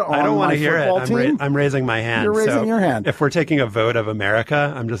guard on my football team? I don't want to hear it. I'm raising my hand. You're raising your hand. If we're taking a vote of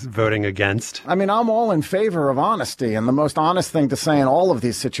America, I'm just voting against. I mean, I'm all in favor of honesty. And the most honest thing to say in all of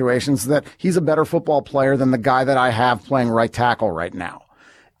these situations is that he's a better football player than the guy that I have playing right tackle right now.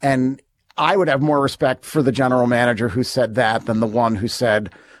 And I would have more respect for the general manager who said that than the one who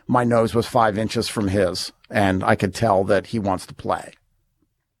said my nose was 5 inches from his and I could tell that he wants to play.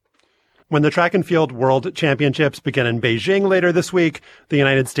 When the track and field world championships begin in Beijing later this week, the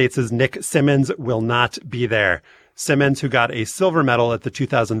United States' Nick Symmonds will not be there. Symmonds, who got a silver medal at the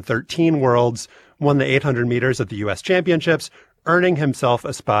 2013 Worlds, won the 800 meters at the U.S. Championships, earning himself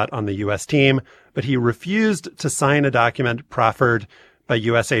a spot on the U.S. team, but he refused to sign a document proffered by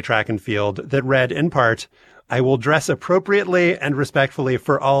USA Track and Field that read, in part, "I will dress appropriately and respectfully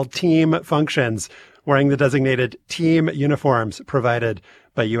for all team functions, wearing the designated team uniforms provided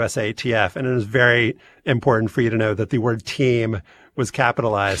by USATF." And it is very important for you to know that the word team was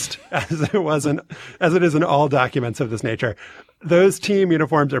capitalized as it is in all documents of this nature. Those team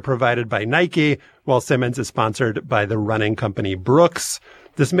uniforms are provided by Nike, while Symmonds is sponsored by the running company Brooks.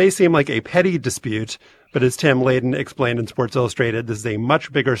 This may seem like a petty dispute, but as Tim Layden explained in Sports Illustrated, this is a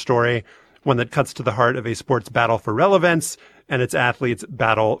much bigger story, one that cuts to the heart of a sport's battle for relevance and its athletes'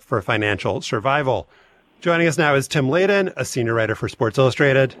 battle for financial survival. Joining us now is Tim Layden, a senior writer for Sports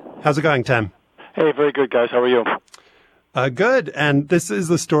Illustrated. How's it going, Tim? Hey, very good, guys. How are you? Good. And this is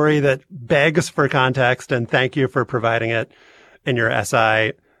the story that begs for context, and thank you for providing it in your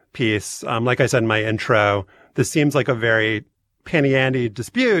SI piece. Like I said in my intro, this seems like a very penny-ante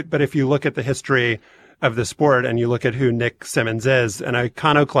dispute, but if you look at the history of the sport and you look at who Nick Symmonds is, an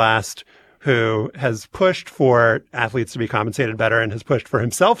iconoclast who has pushed for athletes to be compensated better and has pushed for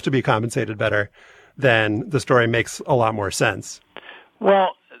himself to be compensated better, then the story makes a lot more sense. Well,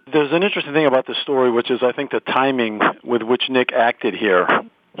 there's an interesting thing about this story, which is I think the timing with which Nick acted here.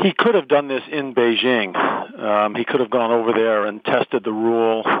 He could have done this in Beijing. He could have gone over there and tested the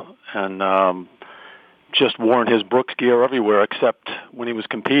rule and just worn his Brooks gear everywhere except when he was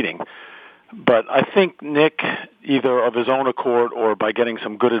competing. But I think Nick, either of his own accord or by getting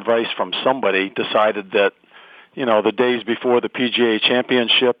some good advice from somebody, decided that, you know, the days before the PGA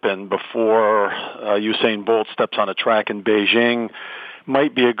Championship and before Usain Bolt steps on a track in Beijing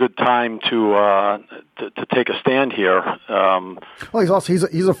might be a good time to take a stand here. Well, he's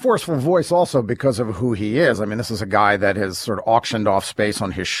a forceful voice also because of who he is. I mean, this is a guy that has sort of auctioned off space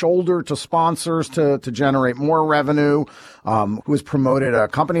on his shoulder to sponsors to generate more revenue. Who has promoted a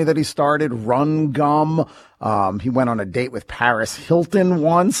company that he started, Run Gum. He went on a date with Paris Hilton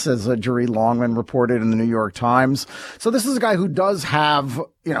once, as Jerry Longman reported in the New York Times. So this is a guy who does have,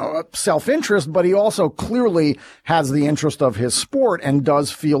 you know, self-interest, but he also clearly has the interest of his sport and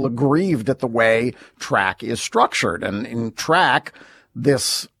does feel aggrieved at the way track is structured. And in track,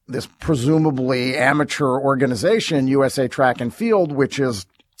 this presumably amateur organization, USA Track and Field, which is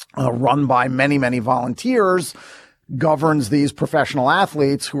run by many, many volunteers, governs these professional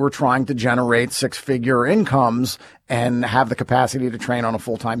athletes who are trying to generate six-figure incomes and have the capacity to train on a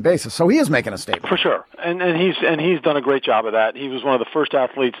full-time basis. So he is making a statement. For sure. And he's done a great job of that. He was one of the first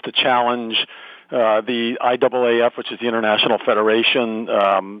athletes to challenge the IAAF, which is the International Federation,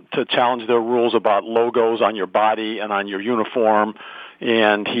 to challenge their rules about logos on your body and on your uniform.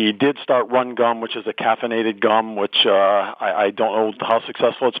 And he did start Run Gum, which is a caffeinated gum, which I don't know how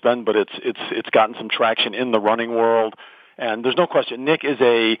successful it's been, but it's gotten some traction in the running world. And there's no question, Nick he's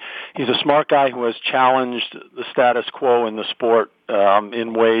a smart guy who has challenged the status quo in the sport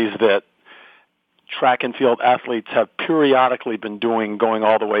in ways that track and field athletes have periodically been doing, going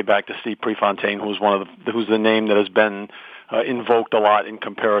all the way back to Steve Prefontaine, who's the name that has been invoked a lot in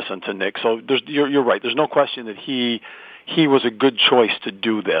comparison to Nick. So you're right. There's no question that he was a good choice to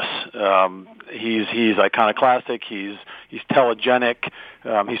do this. He's iconoclastic. He's telegenic.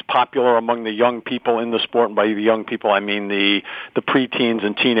 He's popular among the young people in the sport, and by the young people I mean the preteens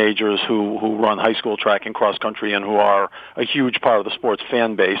and teenagers who run high school track and cross country and who are a huge part of the sport's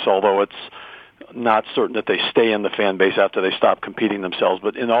fan base. Although it's not certain that they stay in the fan base after they stop competing themselves.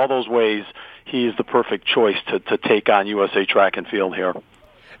 But in all those ways, he's the perfect choice to take on USA Track and Field here.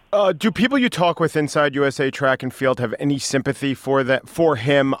 Do people you talk with inside USA Track and Field have any sympathy for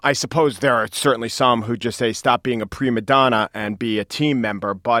him? I suppose there are certainly some who just say stop being a prima donna and be a team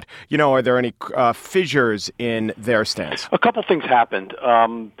member. But, you know, are there any fissures in their stance? A couple things happened.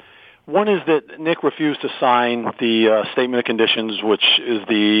 One is that Nick refused to sign the Statement of Conditions, which is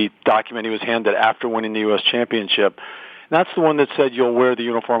the document he was handed after winning the U.S. Championship. That's the one that said you'll wear the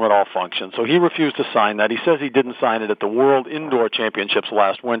uniform at all functions. So he refused to sign that. He says he didn't sign it at the World Indoor Championships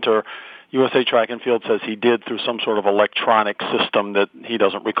last winter. USA Track and Field says he did through some sort of electronic system that he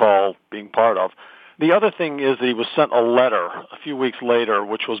doesn't recall being part of. The other thing is that he was sent a letter a few weeks later,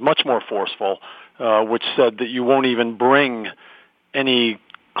 which was much more forceful, which said that you won't even bring any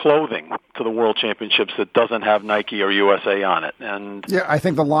clothing to the World Championships that doesn't have Nike or USA on it. And yeah, I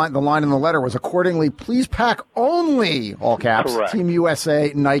think the line in the letter was, accordingly, please pack only, all caps, correct, Team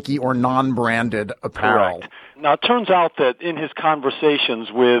USA, Nike, or non-branded apparel. Correct. Now, it turns out that in his conversations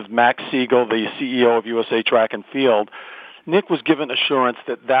with Max Siegel, the CEO of USA Track and Field, Nick was given assurance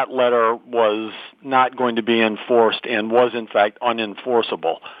that that letter was not going to be enforced and was, in fact,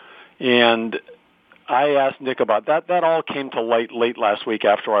 unenforceable. And I asked Nick about that. That all came to light late last week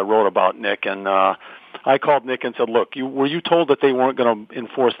after I wrote about Nick, and I called Nick and said, look, were you told that they weren't going to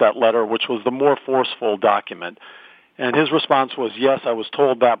enforce that letter, which was the more forceful document? And his response was, yes, I was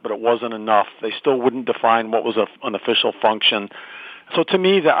told that, but it wasn't enough. They still wouldn't define what was an official function. So to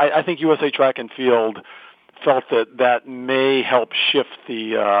me, I think USA Track and Field felt that may help shift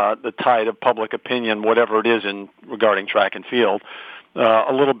the tide of public opinion, whatever it is regarding track and field.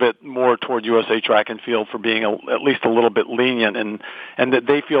 a little bit more toward USA Track and Field for being at least a little bit lenient, and that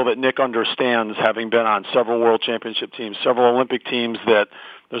they feel that Nick understands, having been on several World Championship teams, several Olympic teams, that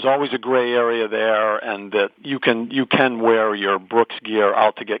there's always a gray area there, and that you can wear your Brooks gear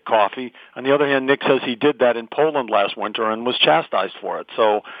out to get coffee. On the other hand, Nick says he did that in Poland last winter and was chastised for it.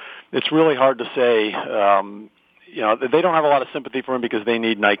 So it's really hard to say. They don't have a lot of sympathy for him because they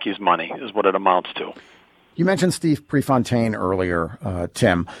need Nike's money, is what it amounts to. You mentioned Steve Prefontaine earlier,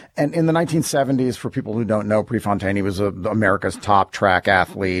 Tim. And in the 1970s, for people who don't know Prefontaine, he was America's top track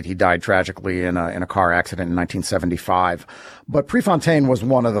athlete. He died tragically in a car accident in 1975. But Prefontaine was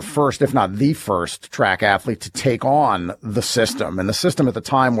one of the first, if not the first, track athlete to take on the system. And the system at the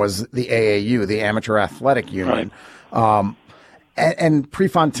time was the AAU, the Amateur Athletic Union. Right. And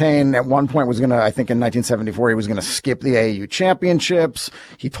Prefontaine at one point was going to, I think in 1974, he was going to skip the AAU championships.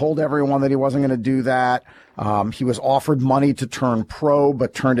 He told everyone that he wasn't going to do that. He was offered money to turn pro,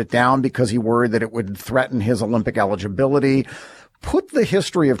 but turned it down because he worried that it would threaten his Olympic eligibility. Put the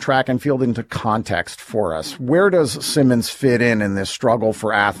history of track and field into context for us. Where does Simmons fit in this struggle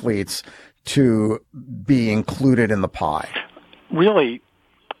for athletes to be included in the pie? Really,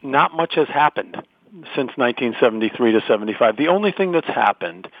 not much has happened since 1973 to 75. The only thing that's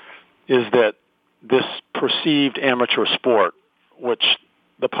happened is that this perceived amateur sport, which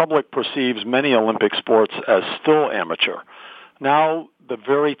the public perceives many Olympic sports as still amateur, now the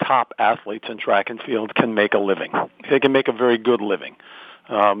very top athletes in track and field can make a living. They can make a very good living,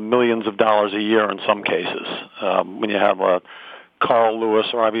 millions of dollars a year in some cases. When you have a Carl Lewis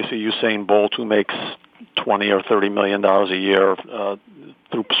or obviously Usain Bolt, who makes $20 or $30 million a year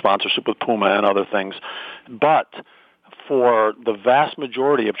through sponsorship with Puma and other things. But for the vast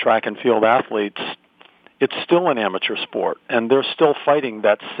majority of track and field athletes, it's still an amateur sport, and they're still fighting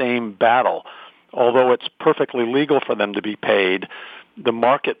that same battle. Although it's perfectly legal for them to be paid, the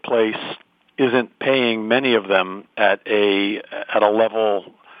marketplace isn't paying many of them at a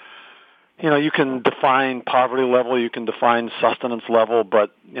level. You can define poverty level, you can define sustenance level,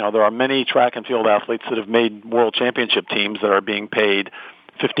 but there are many track and field athletes that have made world championship teams that are being paid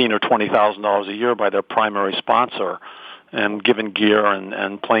 $15,000 or $20,000 a year by their primary sponsor, and given gear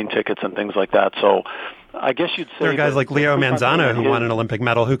and plane tickets and things like that. So I guess you'd say there are guys like Leo Manzano who won an Olympic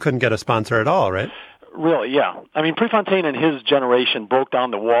medal who couldn't get a sponsor at all, right? Really, yeah. I mean, Prefontaine and his generation broke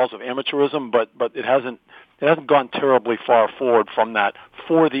down the walls of amateurism, but it hasn't gone terribly far forward from that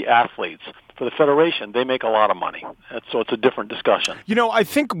for the athletes. For the federation, they make a lot of money. So it's a different discussion. I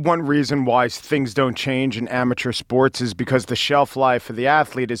think one reason why things don't change in amateur sports is because the shelf life of the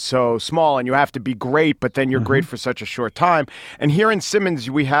athlete is so small, and you have to be great, but then you're great for such a short time. And here in Simmons,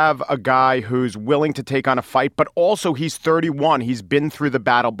 we have a guy who's willing to take on a fight, but also he's 31. He's been through the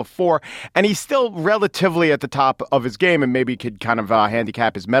battle before, and he's still relatively at the top of his game, and maybe could kind of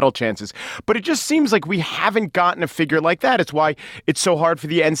handicap his medal chances. But it just seems like we haven't gotten a figure like that. It's why it's so hard for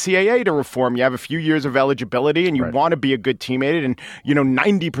the NCAA to reform. You have a few years of eligibility and you want to be a good teammate, and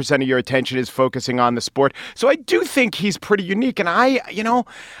 90% of your attention is focusing on the sport. So I do think he's pretty unique, and I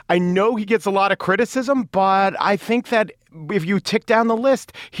know he gets a lot of criticism, but I think that if you tick down the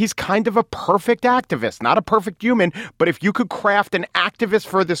list, he's kind of a perfect activist, not a perfect human, but if you could craft an activist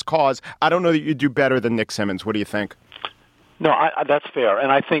for this cause, I don't know that you'd do better than Nick Simmons. What do you think? No, that's fair.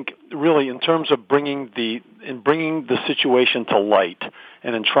 And I think really in terms of bringing the situation to light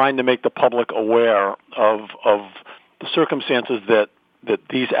and in trying to make the public aware of the circumstances that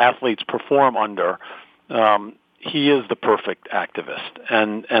these athletes perform under, he is the perfect activist.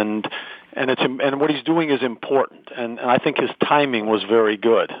 And what he's doing is important. And I think his timing was very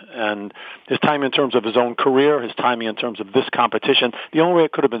good. And his timing in terms of his own career, his timing in terms of this competition, the only way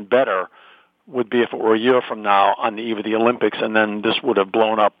it could have been better would be if it were a year from now on the eve of the Olympics, and then this would have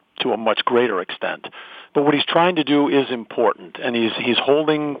blown up to a much greater extent. But what he's trying to do is important, and he's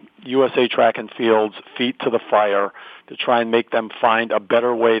holding USA Track and Field's feet to the fire to try and make them find a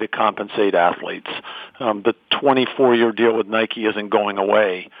better way to compensate athletes. The 24-year deal with Nike isn't going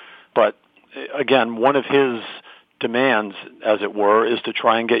away, but again, one of his demands, as it were, is to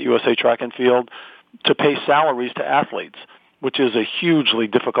try and get USA Track and Field to pay salaries to athletes, which is a hugely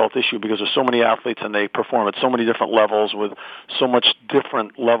difficult issue because there's so many athletes and they perform at so many different levels with so many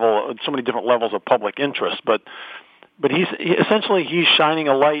different levels of public interest. But he's shining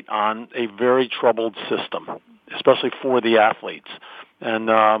a light on a very troubled system, especially for the athletes. And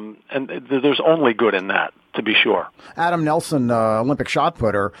there's only good in that, to be sure. Adam Nelson, Olympic shot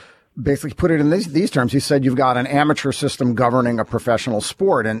putter, basically put it in these terms. He said you've got an amateur system governing a professional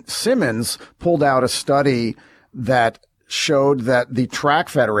sport. And Simmons pulled out a study that showed that the Track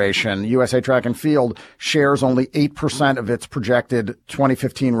Federation, USA Track and Field, shares only 8% of its projected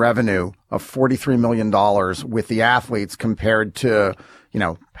 2015 revenue of $43 million with the athletes compared to,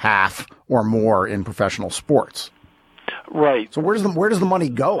 half or more in professional sports. Right. So where does the money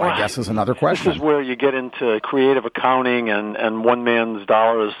go, I guess, is another question. This is where you get into creative accounting and one man's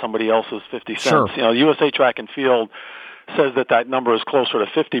dollar is somebody else's 50 cents. Sure. USA Track and Field says that number is closer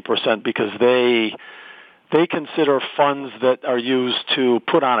to 50% because they consider funds that are used to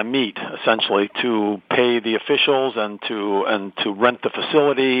put on a meet, essentially, to pay the officials and to rent the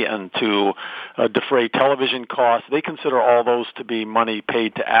facility and to defray television costs. They consider all those to be money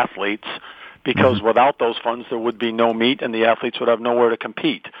paid to athletes because without those funds there would be no meet and the athletes would have nowhere to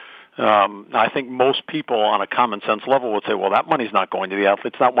compete. I think most people on a common sense level would say, well, that money's not going to the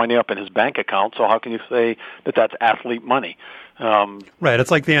athlete. It's not winding up in his bank account, so how can you say that that's athlete money? Right.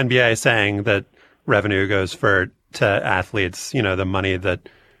 It's like the NBA saying that revenue goes to athletes, the money that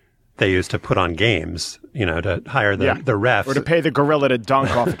they use to put on games, to hire the refs. Or to pay the gorilla to dunk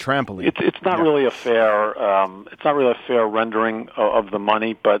off a trampoline. It's not really a fair rendering of the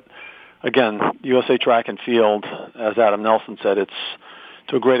money, but again, USA Track and Field, as Adam Nelson said, it's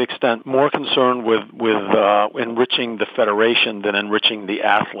to a great extent more concerned with enriching the federation than enriching the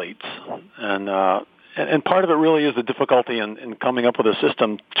athletes. And part of it really is the difficulty in coming up with a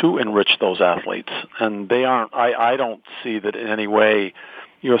system to enrich those athletes. And they aren't, I don't see that in any way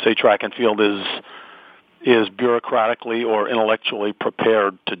USA Track and Field is bureaucratically or intellectually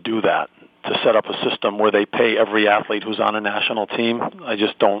prepared to do that, to set up a system where they pay every athlete who's on a national team. I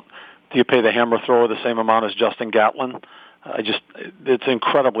just don't. Do you pay the hammer thrower the same amount as Justin Gatlin? It's an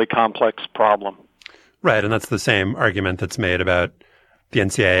incredibly complex problem. Right, and that's the same argument that's made about the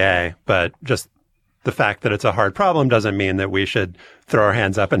NCAA, but just the fact that it's a hard problem doesn't mean that we should throw our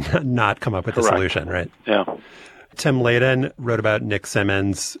hands up and not come up with a solution, right? Yeah. Tim Layden wrote about Nick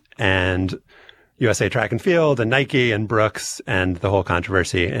Symmonds and USA Track and Field and Nike and Brooks and the whole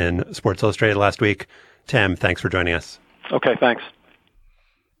controversy in Sports Illustrated last week. Tim, thanks for joining us. Okay, thanks.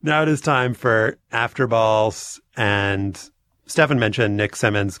 Now it is time for After Balls, and Stefan mentioned Nick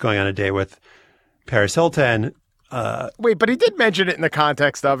Symmonds going on a date with Paris Hilton. Wait, but he did mention it in the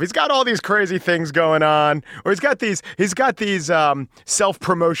context of he's got all these crazy things going on, or he's got these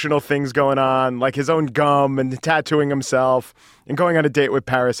self-promotional things going on, like his own gum and tattooing himself and going on a date with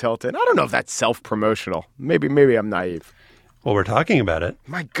Paris Hilton. I don't know if that's self-promotional. Maybe I'm naive. Well, we're talking about it.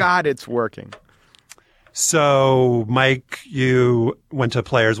 My God, it's working. So, Mike, you went to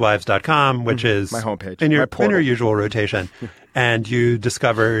playerswives.com, which is my homepage, in your usual rotation, and you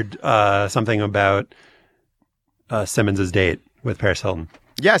discovered something about Simmons' date with Paris Hilton.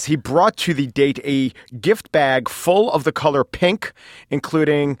 Yes, he brought to the date a gift bag full of the color pink,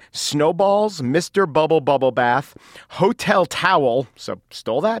 including snowballs, Mr. Bubble Bath, hotel towel, so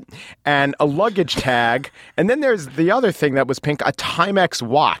stole that, and a luggage tag. And then there's the other thing that was pink, a Timex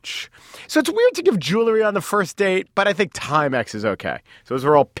watch. So it's weird to give jewelry on the first date, but I think Timex is okay. So those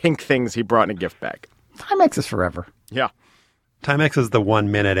are all pink things he brought in a gift bag. Timex is forever. Yeah. Timex is the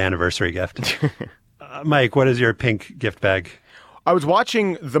 1-minute anniversary gift. Mike, what is your pink gift bag? I was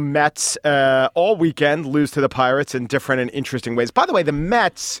watching the Mets all weekend lose to the Pirates in different and interesting ways. By the way, the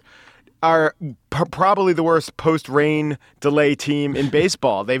Mets are probably the worst post-rain delay team in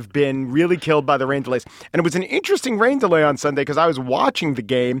baseball. They've been really killed by the rain delays. And it was an interesting rain delay on Sunday because I was watching the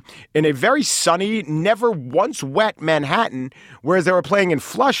game in a very sunny, never once wet Manhattan, whereas they were playing in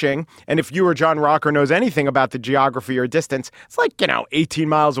Flushing. And if you or John Rocker knows anything about the geography or distance, it's like, 18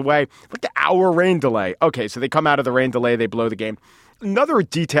 miles away with the hour rain delay. Okay, so they come out of the rain delay, they blow the game. Another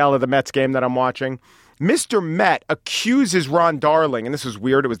detail of the Mets game that I'm watching, Mr. Met accuses Ron Darling, and this was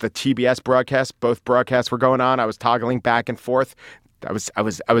weird. It was the TBS broadcast. Both broadcasts were going on. I was toggling back and forth. I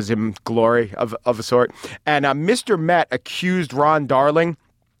was in glory of a sort. And Mr. Met accused Ron Darling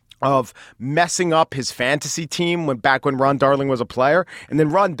of messing up his fantasy team back when Ron Darling was a player. And then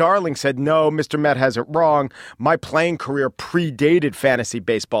Ron Darling said, no, Mr. Met has it wrong. My playing career predated fantasy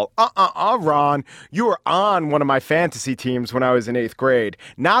baseball. Ron, you were on one of my fantasy teams when I was in 8th grade.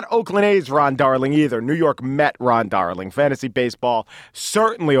 Not Oakland A's Ron Darling either. New York Met Ron Darling. Fantasy baseball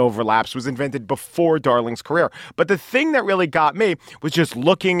certainly overlaps, was invented before Darling's career. But the thing that really got me was just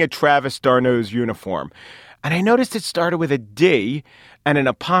looking at Travis d'Arnaud's uniform. And I noticed it started with a D, and an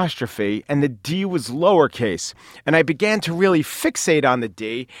apostrophe, and the D was lowercase. And I began to really fixate on the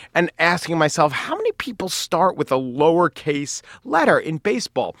D and asking myself, how many people start with a lowercase letter in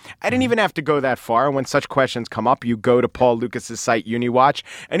baseball? I didn't even have to go that far. When such questions come up, you go to Paul Lucas's site, UniWatch,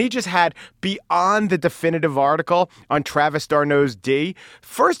 and he just had beyond the definitive article on Travis d'Arnaud's D.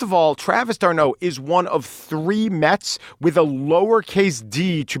 First of all, Travis d'Arnaud is one of 3 Mets with a lowercase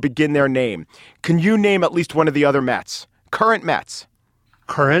d to begin their name. Can you name at least one of the other Mets? Current Mets.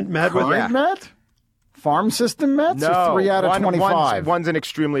 Current Met? Current Met? Farm system Mets? No. Or 3 out of 25? One's an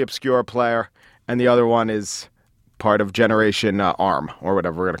extremely obscure player, and the other one is part of Generation Arm, or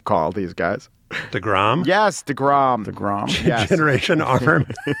whatever we're going to call these guys. DeGrom? Yes, DeGrom. Yes. Generation Arm.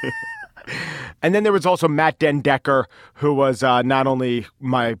 And then there was also Matt Den Decker, who was not only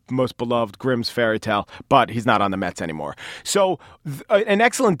my most beloved Grimm's fairy tale, but he's not on the Mets anymore. So an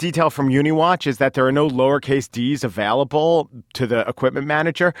excellent detail from UniWatch is that there are no lowercase d's available to the equipment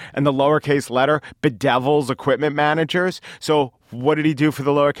manager, and the lowercase letter bedevils equipment managers. So what did he do for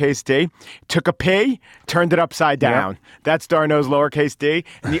the lowercase d? Took a P, turned it upside down. Yep. That's d'Arnaud's lowercase d.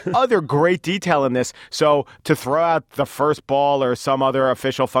 And the other great detail in this, so to throw out the first ball or some other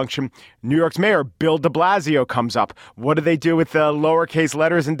official function, New York's mayor, Bill de Blasio, comes up. What do they do with the lowercase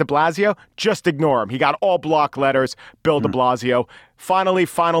letters in de Blasio? Just ignore him. He got all block letters, Bill de Blasio. Finally,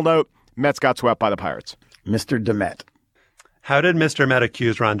 final note, Mets got swept by the Pirates. Mr. DeMet. How did Mr. Met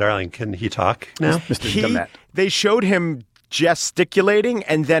accuse Ron Darling? Can he talk now? Mr. DeMet. They showed him gesticulating,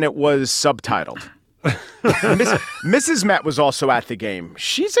 and then it was subtitled. Mrs. Met was also at the game.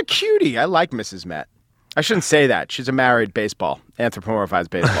 She's a cutie. I like Mrs. Met. I shouldn't say that. She's a married anthropomorphized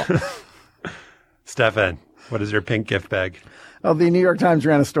baseball. Stefan, what is your pink gift bag? Well, the New York Times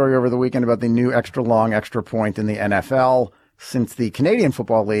ran a story over the weekend about the new extra long extra point in the NFL. Since the Canadian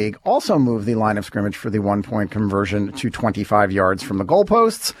Football League also moved the line of scrimmage for the 1-point conversion to 25 yards from the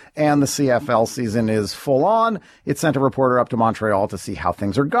goalposts, and the CFL season is full on, it sent a reporter up to Montreal to see how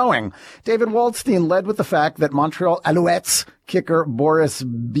things are going. David Waldstein led with the fact that Montreal Alouettes kicker Boris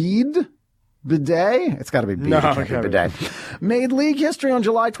Bidet, it's got to be Bidet, it can't be Bidet, made league history on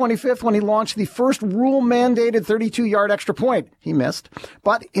July 25th when he launched the first rule-mandated 32-yard extra point. He missed.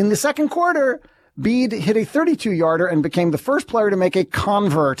 But in the second quarter, Bede hit a 32-yarder and became the first player to make a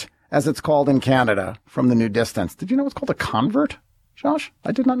convert, as it's called in Canada, from the new distance. Did you know it's called a convert, Josh?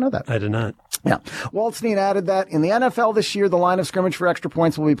 I did not know that. I did not. Yeah. Waldstein added that in the NFL this year, the line of scrimmage for extra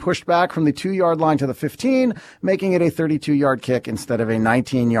points will be pushed back from the 2-yard line to the 15, making it a 32-yard kick instead of a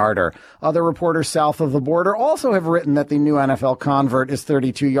 19-yarder. Other reporters south of the border also have written that the new NFL convert is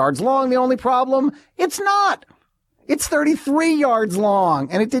 32 yards long. The only problem, it's not. It's 33 yards long,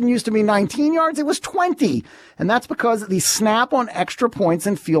 and it didn't used to be 19 yards. It was 20. And that's because the snap on extra points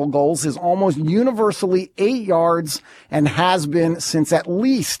and field goals is almost universally 8 yards and has been since at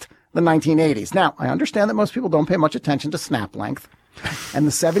least the 1980s. Now, I understand that most people don't pay much attention to snap length. And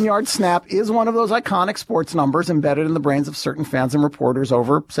the 7-yard snap is one of those iconic sports numbers embedded in the brains of certain fans and reporters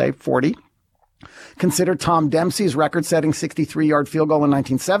over, say, 40. Consider Tom Dempsey's record-setting 63-yard field goal in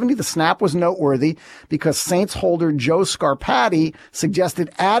 1970. The snap was noteworthy because Saints holder Joe Scarpati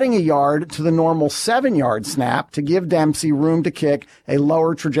suggested adding a yard to the normal 7-yard snap to give Dempsey room to kick a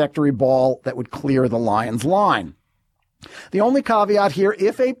lower trajectory ball that would clear the Lions' line. The only caveat here,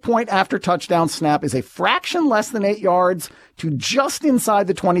 if a point after touchdown snap is a fraction less than 8 yards to just inside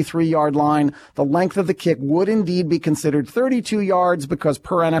the 23-yard line, the length of the kick would indeed be considered 32 yards because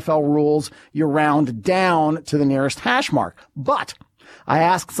per NFL rules, you round down to the nearest hash mark. But I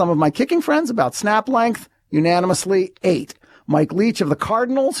asked some of my kicking friends about snap length, unanimously 8. Mike Leach of the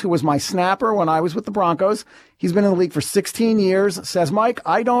Cardinals, who was my snapper when I was with the Broncos, he's been in the league for 16 years, says, Mike,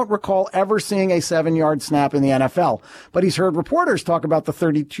 I don't recall ever seeing a 7-yard snap in the NFL. But he's heard reporters talk about the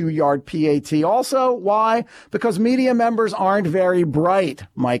 32-yard PAT also. Why? Because media members aren't very bright,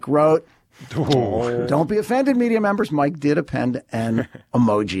 Mike wrote. Oh. Don't be offended, media members. Mike did append an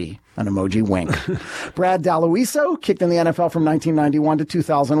emoji wink. Brad Daluiso, kicked in the NFL from 1991 to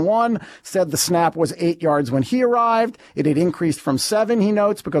 2001, said the snap was 8 yards when he arrived. It had increased from 7, he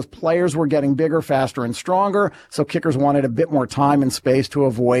notes, because players were getting bigger, faster, and stronger, so kickers wanted a bit more time and space to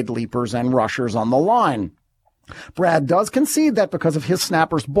avoid leapers and rushers on the line. Brad does concede that because of his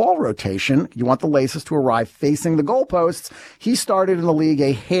snapper's ball rotation, you want the laces to arrive facing the goalposts. He started in the league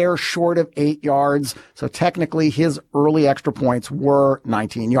a hair short of 8 yards, so technically his early extra points were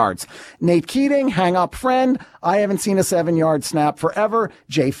 19 yards. Nate Keating, hang-up friend, I haven't seen a 7-yard snap forever.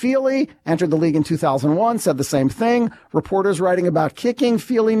 Jay Feely entered the league in 2001, said the same thing. Reporters writing about kicking,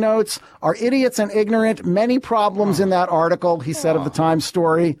 Feely notes, are idiots and ignorant. Many problems in that article, he said of the Times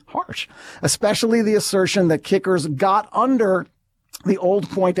story. Harsh. Especially the assertion that kickers got under the old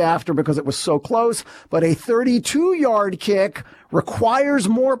point after because it was so close, but a 32-yard kick requires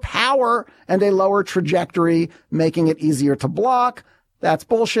more power and a lower trajectory, making it easier to block. That's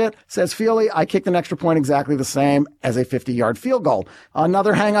bullshit, says Feely. I kicked an extra point exactly the same as a 50-yard field goal.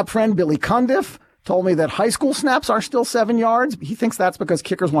 Another hang-up friend, Billy Cundiff, told me that high school snaps are still 7 yards. He thinks that's because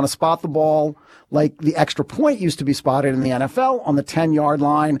kickers want to spot the ball like the extra point used to be spotted in the NFL on the 10-yard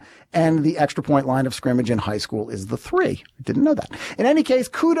line, and the extra point line of scrimmage in high school is the 3. I didn't know that. In any case,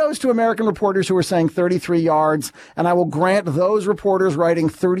 kudos to American reporters who are saying 33 yards, and I will grant those reporters writing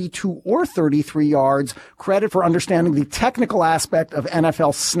 32 or 33 yards credit for understanding the technical aspect of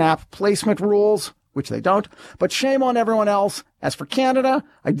NFL snap placement rules, which they don't, but shame on everyone else. As for Canada,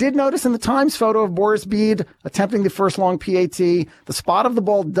 I did notice in the Times photo of Boris Bede attempting the first long PAT, the spot of the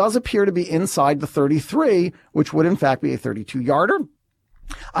ball does appear to be inside the 33, which would in fact be a 32-yarder.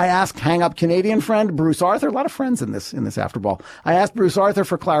 I asked hang-up Canadian friend Bruce Arthur, a lot of friends in this after ball. I asked Bruce Arthur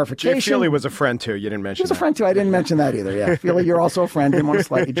for clarification. Jay Feely was a friend too. You didn't mention He was a friend too. I didn't mention that either. Yeah, Feely, you're also a friend. Didn't want to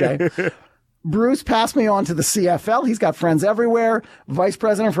slight you, Jay. Bruce passed me on to the CFL. He's got friends everywhere. Vice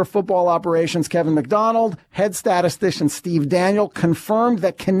President for Football Operations Kevin McDonald, head statistician Steve Daniel confirmed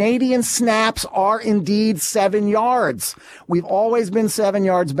that Canadian snaps are indeed 7 yards. We've always been 7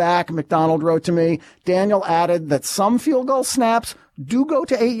 yards back, McDonald wrote to me. Daniel added that some field goal snaps do go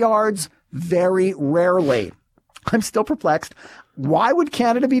to 8 yards very rarely. I'm still perplexed. Why would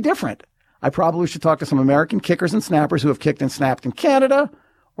Canada be different? I probably should talk to some American kickers and snappers who have kicked and snapped in Canada,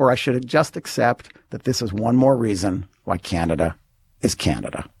 or I should just accept that this is one more reason why Canada is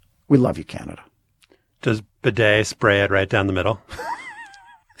Canada. We love you, Canada. Does bidet spray it right down the middle?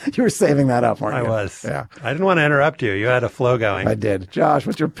 You were saving that up, weren't you? I was. Yeah. I didn't want to interrupt you. You had a flow going. I did. Josh,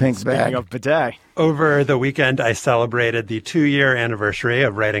 what's your pink bag? Speaking of bidet. Over the weekend, I celebrated the 2-year anniversary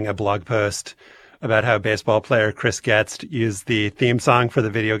of writing a blog post about how baseball player Chris Getz used the theme song for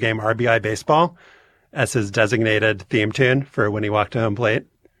the video game RBI Baseball as his designated theme tune for when he walked to home plate.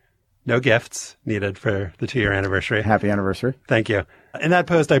 No gifts needed for the 2-year anniversary. Happy anniversary. Thank you. In that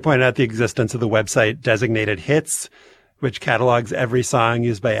post, I pointed out the existence of the website Designated Hits, which catalogs every song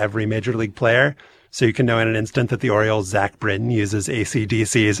used by every major league player. So you can know in an instant that the Orioles' Zach Britton uses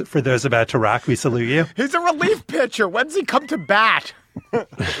AC/DC's For Those About to Rock, We Salute You. He's a relief pitcher. When's he come to bat?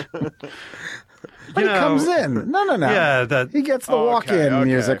 But he comes in. No. Yeah, he gets the walk-in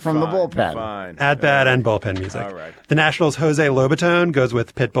music from the bullpen. Fine. At-bat and bullpen music. All right. The Nationals' Jose Lobaton goes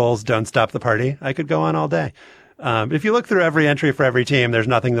with Pitbull's Don't Stop the Party. I could go on all day. If you look through every entry for every team, there's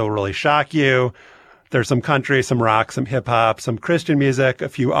nothing that will really shock you. There's some country, some rock, some hip-hop, some Christian music, a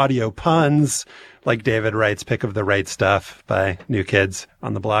few audio puns, like David Wright's pick of the right stuff by New Kids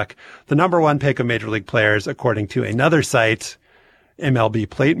on the Block. The number one pick of major league players, according to another site,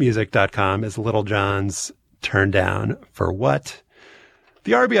 MLBPlatemusic.com, is Little John's Turn Down for What?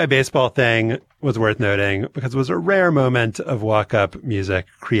 The RBI baseball thing was worth noting because it was a rare moment of walk-up music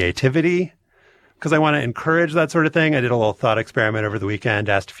creativity. Because I want to encourage that sort of thing. I did a little thought experiment over the weekend,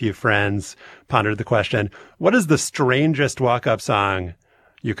 asked a few friends, pondered the question, what is the strangest walk-up song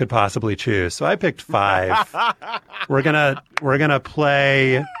you could possibly choose? So I picked 5. We're gonna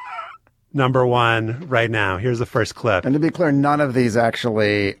play number 1 right now. Here's the first clip. And to be clear, none of these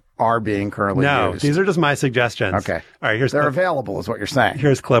actually are being currently No, used. these are just my suggestions. Okay. All right, They're available is what you're saying.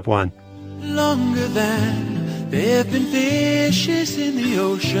 Here's clip 1. Longer than there have been fishes in the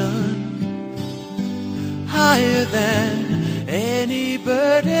ocean, higher than any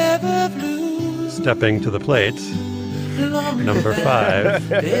bird ever flew. Stepping to the plate, number 5,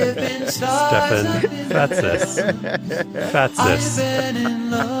 Stefan Fatsis.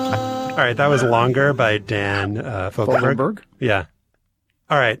 All right, that was Longer by Dan Fogelberg. Yeah.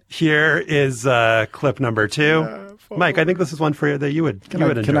 All right, here is clip number 2. Mike, I think this is one for you that you would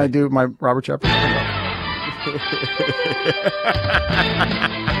enjoy. Can I do my Robert Shepard?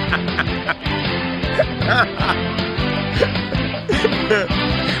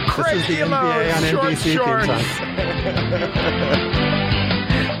 This is the NBA on NBC theme song.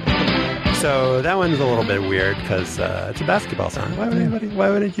 So that one's a little bit weird because it's a basketball song. Why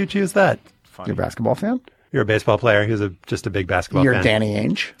wouldn't you choose that? You're a basketball fan? You're a baseball player who's just a big basketball fan. You're Danny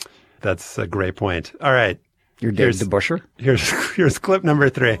Ainge? That's a great point. All right. You're Dave DeBuscher? Here's clip number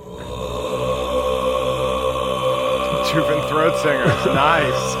 3. Tuvan Throat Singers.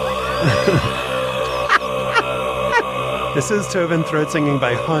 Nice. This is Tuvan Throat Singing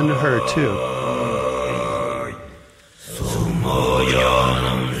by Hun Her 2.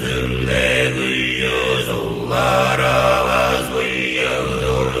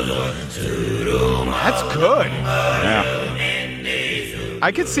 That's good. Yeah. I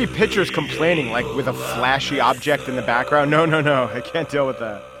I could see pitchers complaining, like with a flashy object in the background. No, I can't deal with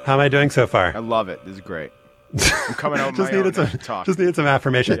that. How am I doing so far? I love it. This is great. I'm coming home. Just needed some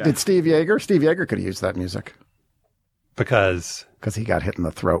affirmation. Did Steve Yeager? Steve Yeager could have used that music because he got hit in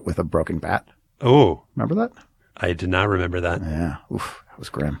the throat with a broken bat. Oh, remember that? I did not remember that. Yeah, oof, that was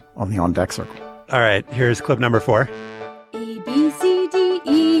grim. On the on deck circle. All right, here's clip number 4. A B C D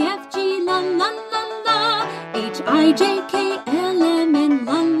E F G la la la la H I J K L M N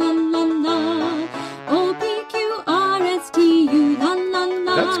la la la la O P Q R S T U la la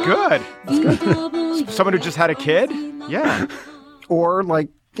la. That's good. Someone who just had a kid? Yeah. Or like,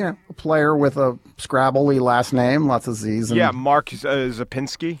 a player with a Scrabble-y last name, lots of Z's. Yeah, Mark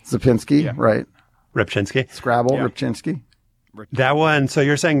Zapinski. Zapinski, yeah. Right. Ripchinsky. Scrabble, yeah. Ripchinsky. That one, so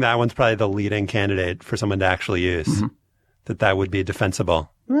you're saying that one's probably the leading candidate for someone to actually use, that would be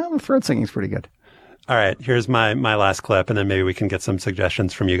defensible. Well, the throat singing's pretty good. All right, here's my last clip, and then maybe we can get some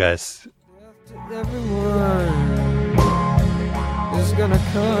suggestions from you guys. Everyone is gonna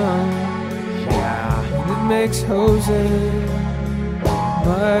come. Yeah. And it makes hosing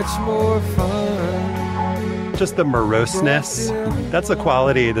much more fun. Just the moroseness, that's a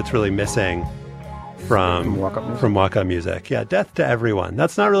quality that's really missing from walk-up music. Yeah, death to everyone.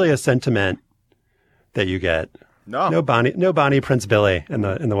 That's not really a sentiment that you get. No Bonnie Prince Billy in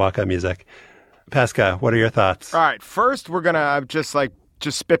the walk-up music. Pesca, what are your thoughts? All right, first we're gonna just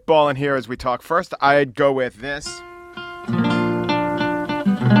spitball in here as we talk. First, I'd go with this.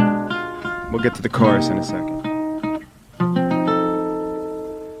 We'll get to the chorus in a second.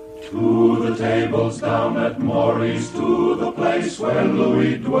 To the tables down at Maury's, to the place where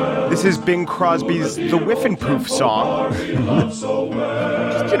Louis dwells. This is Bing Crosby's The Whiffin' Proof song. Just,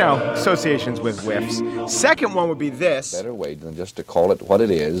 associations with whiffs. Second one would be this. Better way than just to call it what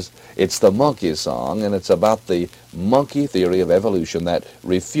it is. It's the monkey song, and it's about the monkey theory of evolution that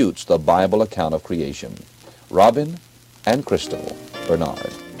refutes the Bible account of creation. Robin and Crystal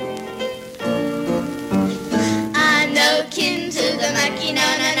Bernard. I'm no kin to the monkey, no.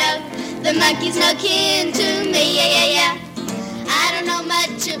 The monkey's no kin to me, yeah. I don't know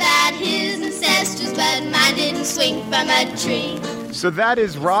much about his ancestors, but mine didn't swing from a tree. So that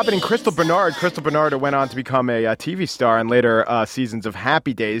is Robin and Crystal Bernard. Crystal Bernard went on to become a TV star in later seasons of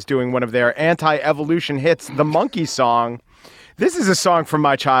Happy Days, doing one of their anti-evolution hits, the Monkey Song. This is a song from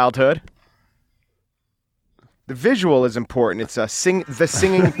my childhood. The visual is important. It's the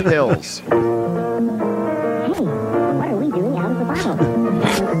singing pills. Hey, what are we doing out of the bottle?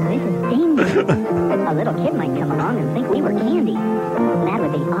 This is dangerous. A little kid might come along and think we were candy. That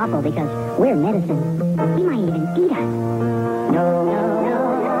would be awful because we're medicine. He might even eat us. No.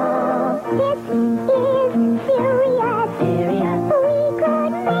 This is serious. Serious. We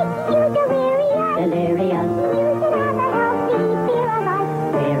could make you delirious. Delirious. Use it on the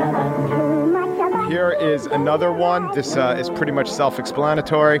healthy fear of us. Too much of us. Here is another one. This is pretty much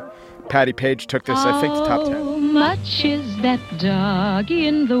self-explanatory. Patty Page took this, I think, to top 10. How much is that doggy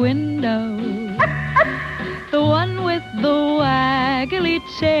in the window? The one with the waggly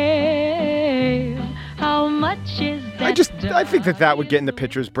tail. How much is that I think that would get in the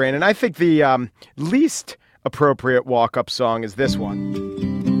pitcher's brain. And I think the least appropriate walk-up song is this one.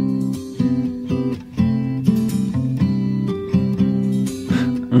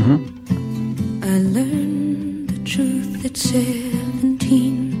 I learned the truth at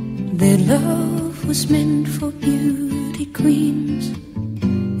 17, that love was meant for beauty queens.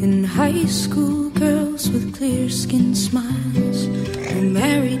 In high school, girls with clear skin smiles who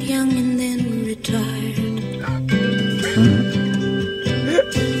married young and then retired.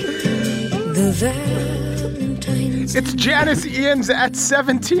 The Valentine's. It's Janice Ian's at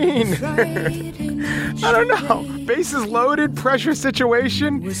 17. I don't know. Bases loaded, pressure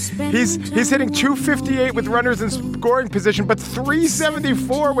situation. He's hitting 258 with runners in scoring position, but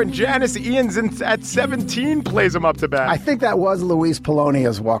 374 when Janice Ian's at 17 plays him up to bat. I think that was Luis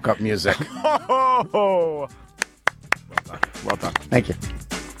Polonia's walk-up music. Oh, well done. Thank you.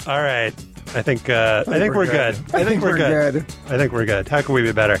 All right. I think we're good. I think we're good. I think we're good. How can we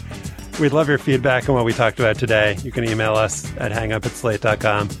be better? We'd love your feedback on what we talked about today. You can email us at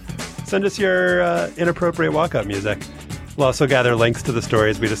hangup@slate.com. Send us your inappropriate walk-up music. We'll also gather links to the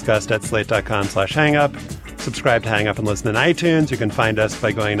stories we discussed at slate.com/hangup. Subscribe to Hang Up and listen in iTunes. You can find us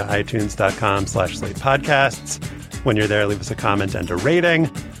by going to itunes.com/SlatePodcasts. When you're there, leave us a comment and a rating.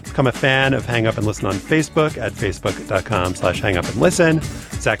 Become a fan of Hang Up and Listen on Facebook at facebook.com/hangupandlisten.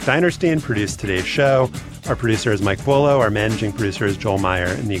 Zach Dinerstein produced today's show. Our producer is Mike Volo. Our managing producer is Joel Meyer.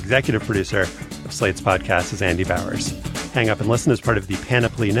 And the executive producer of Slate's podcast is Andy Bowers. Hang Up and Listen is part of the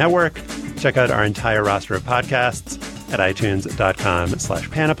Panoply Network. Check out our entire roster of podcasts at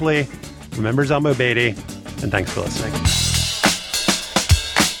itunes.com/panoply. Remember Zelmo Beatty, and thanks for listening.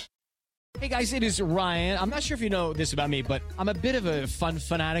 Hey guys, it is Ryan. I'm not sure if you know this about me, but I'm a bit of a fun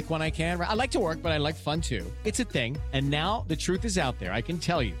fanatic when I can. I like to work, but I like fun too. It's a thing. And now the truth is out there. I can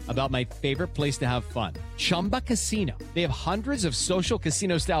tell you about my favorite place to have fun. Chumba Casino. They have hundreds of social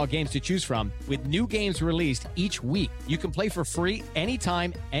casino style games to choose from with new games released each week. You can play for free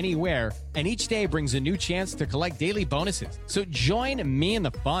anytime, anywhere. And each day brings a new chance to collect daily bonuses. So join me in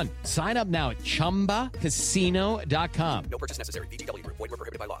the fun. Sign up now at ChumbaCasino.com. No purchase necessary. VGW Group. Void where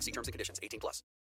prohibited by law. See terms and conditions. 18+.